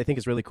what exactly. I think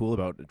is really cool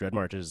about Dread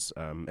March is,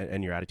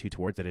 and your attitude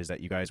towards it, is that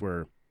you guys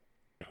were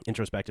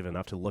introspective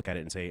enough to look at it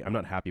and say, I'm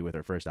not happy with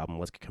our first album.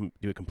 Let's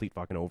do a complete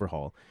fucking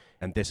overhaul.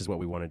 And this is what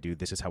we want to do.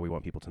 This is how we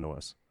want people to know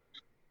us.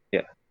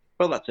 Yeah.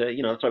 Well, that's it.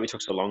 That's why we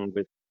took so long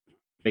with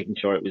making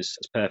sure it was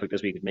as perfect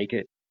as we could make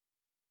it.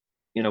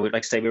 Like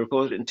I say, we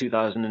recorded it in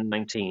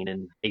 2019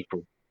 in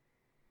April.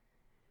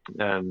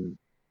 Um,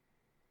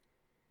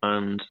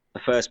 and the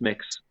first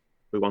mix,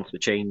 we wanted to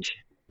change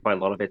quite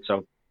a lot of it.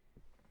 So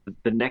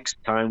the next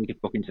time we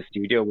could book into the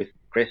studio with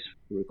Chris,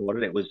 we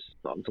recorded it was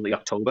not until the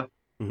October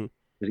Hmm.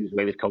 because he was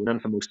away with Conan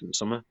for most of the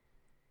summer.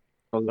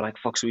 So we were like,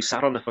 fuck, so we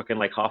sat on the fucking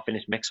like half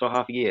finished mix for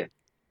half a year.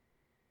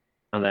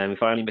 And then we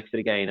finally mixed it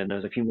again, and there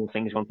was a few more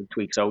things we wanted to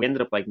tweak. So we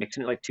ended up like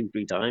mixing it like two,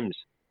 three times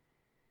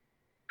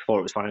before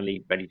it was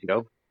finally ready to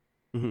go.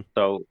 Hmm.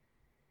 So,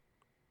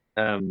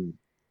 um,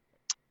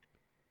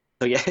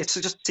 so yeah, it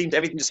just seemed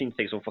everything just seemed to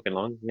take so fucking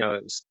long, It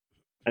was,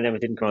 and then it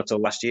didn't come out till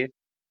last year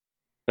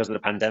because of the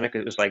pandemic.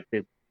 It was like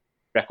the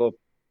record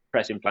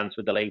pressing plants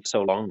were delayed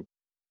so long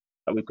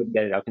that we couldn't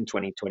get it out in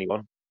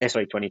 2021.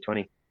 Sorry,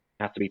 2020. It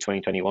had to be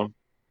 2021.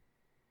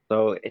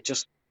 So it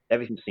just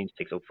everything just seems to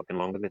take so fucking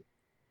long with it.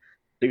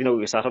 So even though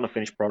we were sat on a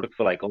finished product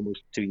for like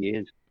almost 2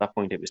 years, at that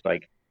point it was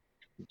like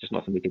just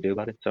nothing we could do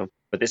about it. So,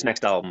 but this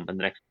next album and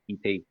the next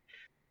EP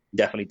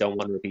definitely don't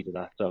want to repeat of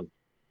that. So,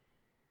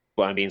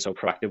 why I'm being so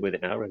proactive with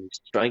it now, really,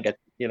 just try and get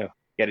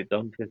it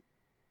done because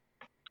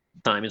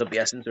time is of the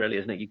essence, really,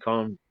 isn't it? You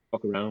can't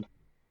fuck around.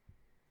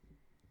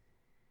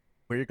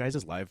 Were your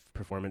guys' live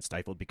performance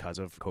stifled because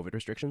of COVID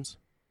restrictions?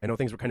 I know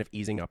things were kind of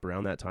easing up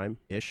around that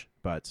time-ish,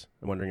 but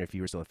I'm wondering if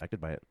you were still affected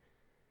by it.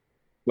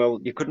 Well,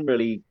 you couldn't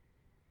really.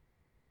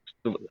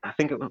 I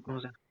think what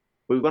was it?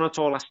 We went on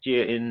tour last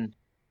year in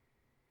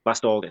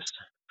last August,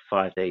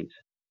 5 days.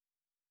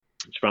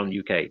 It's around the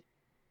UK,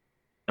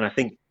 and I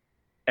think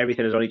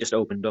everything has only just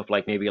opened up,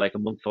 like maybe like a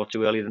month or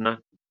two earlier than that,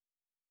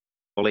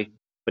 fully.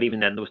 But even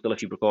then, there was still a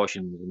few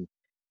precautions, and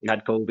you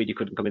had COVID, you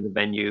couldn't come in the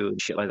venue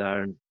and shit like that,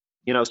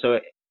 and so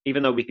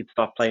even though we could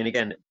start playing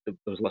again, there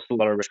was still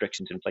a lot of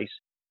restrictions in place.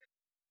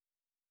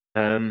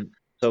 Um,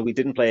 so we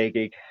didn't play a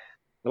gig.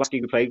 The last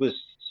gig we played was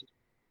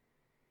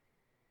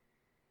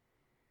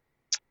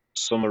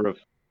summer of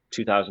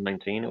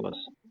 2019. It was,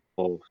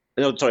 or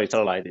no, sorry,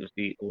 tell a lie. It was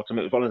the autumn.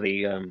 It was one of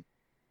the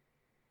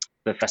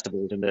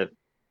festivals in the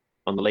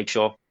on the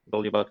lakeshore I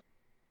told you about.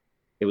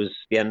 It was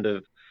the end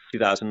of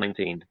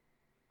 2019,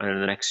 and then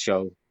the next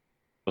show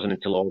wasn't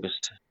until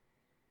August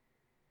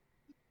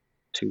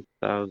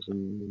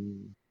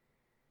 2000,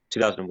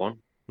 2001.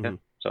 Yeah, Hmm.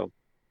 so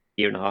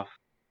year and a half.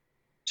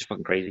 Just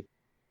fucking crazy.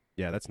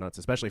 Yeah, that's nuts,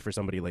 especially for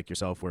somebody like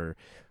yourself where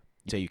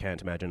you say you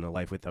can't imagine a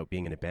life without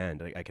being in a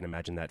band. I can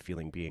imagine that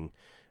feeling being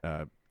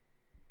uh,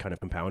 kind of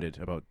compounded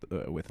about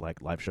with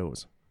like live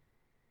shows.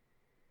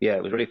 Yeah,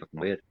 it was really fucking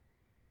weird.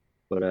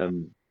 But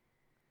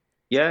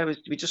yeah,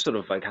 we just sort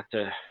of like had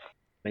to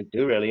make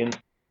do really, and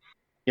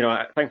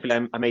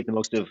thankfully I made the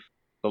most of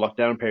the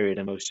lockdown period,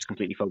 and I was just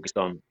completely focused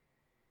on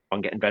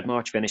getting Red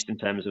March finished in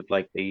terms of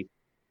like the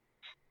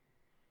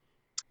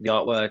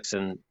artworks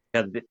and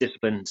had the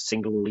Discipline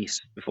single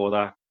release before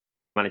that.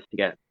 Managed to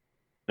get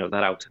that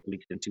out at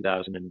least in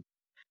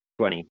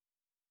 2020.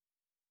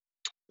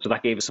 So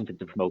that gave us something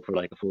to promote for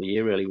like a full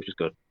year, really, which was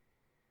good.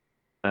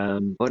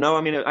 But no,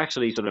 I mean, I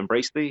actually sort of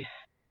embraced the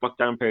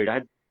lockdown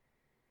period.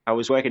 I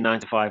was working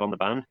 9 to 5 on the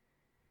band,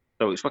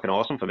 so it was fucking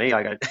awesome for me.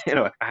 I got,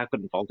 I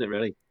couldn't fault it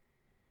really.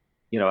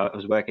 I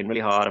was working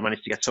really hard. I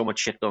managed to get so much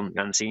shit done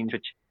behind the scenes,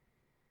 which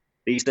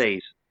these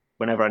days,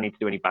 whenever I need to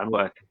do any band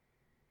work,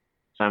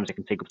 sometimes it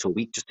can take up to a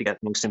week just to get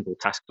the most simple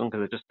tasks done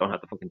because I just don't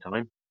have the fucking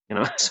time.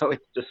 So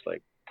it's just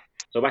like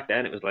so back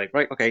then it was like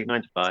right, okay,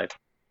 9 to 5,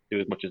 do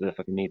as much as I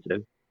fucking need to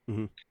do.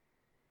 Hmm.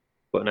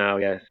 But now,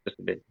 yeah, it's just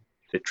a bit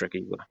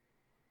tricky, but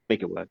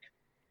make it work.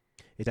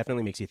 It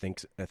definitely makes you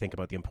think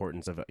about the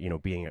importance of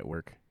being at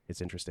work. It's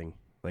interesting.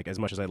 Like as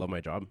much as I love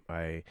my job,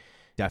 I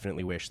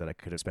definitely wish that I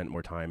could have spent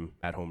more time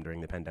at home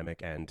during the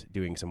pandemic and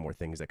doing some more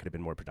things that could have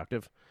been more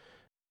productive.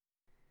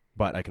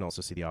 But I can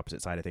also see the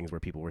opposite side of things where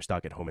people were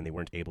stuck at home and they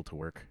weren't able to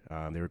work.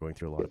 They were going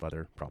through a lot of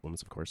other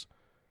problems, of course.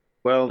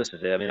 Well, this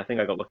is it. I mean, I think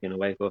I got lucky in a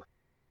way, but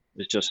it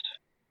was just,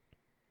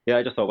 yeah,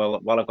 I just thought, well,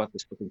 while I've got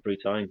this fucking free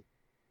time,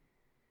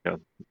 you know,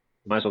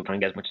 might as well try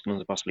and get as much done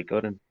as I possibly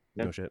could. And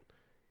yeah, No shit.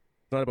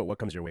 It's not about what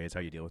comes your way; it's how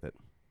you deal with it.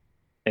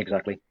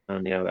 exactly.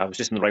 And I was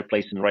just in the right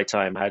place in the right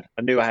time. I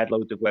knew I had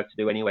loads of work to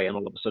do anyway, and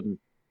all of a sudden,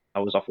 I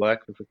was off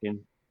work for fucking,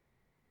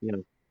 you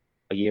know,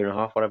 a year and a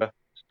half, whatever,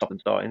 stop and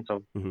starting.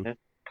 So Hmm. yeah,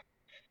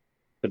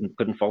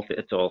 couldn't fault it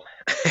at all.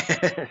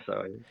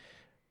 So yeah.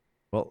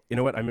 Well, you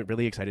know what? I'm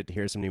really excited to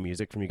hear some new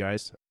music from you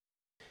guys.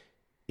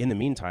 In the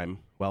meantime,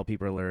 while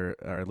people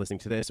are listening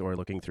to this or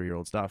looking through your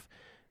old stuff,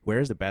 where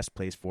is the best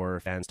place for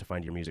fans to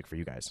find your music for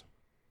you guys?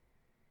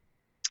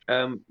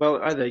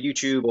 Well, either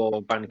YouTube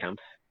or Bandcamp.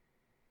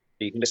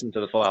 You can listen to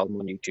the full album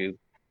on YouTube,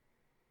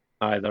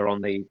 either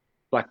on the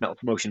Black Metal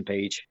promotion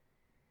page,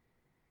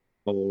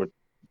 or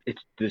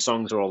it's the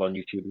songs are all on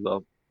YouTube as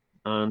well.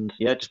 And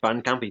yeah, just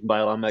Bandcamp. You can buy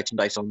all our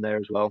merchandise on there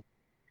as well.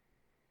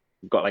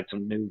 We've got like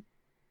some new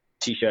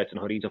T-shirts and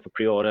hoodies up for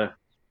pre-order.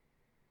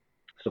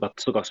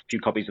 Still got a few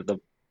copies of the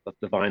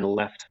vinyl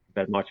left,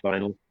 Red March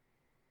vinyl.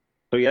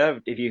 So yeah,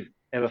 if you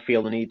ever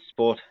feel the need to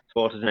support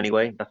us in any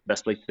way, that's the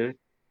best place to do it.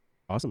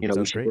 Awesome. We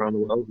Sounds ship great. around the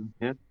world. And,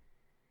 yeah,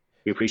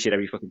 we appreciate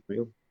every fucking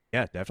real.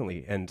 Yeah,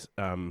 definitely. And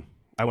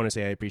I want to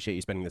say I appreciate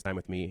you spending this time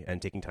with me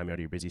and taking time out of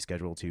your busy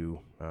schedule to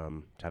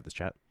have this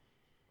chat.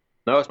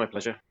 No, it's my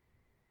pleasure.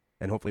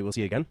 And hopefully we'll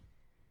see you again.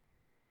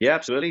 Yeah,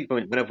 absolutely.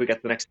 Whenever we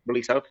get the next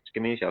release out, just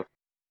give me a shout.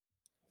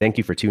 Thank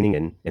you for tuning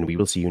in, and we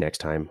will see you next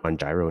time on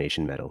Gyro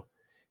Nation Metal.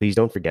 Please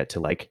don't forget to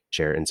like,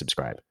 share, and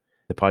subscribe.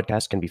 The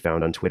podcast can be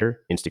found on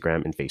Twitter,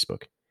 Instagram, and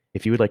Facebook.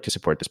 If you would like to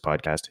support this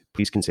podcast,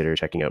 please consider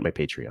checking out my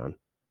Patreon.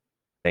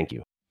 Thank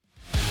you.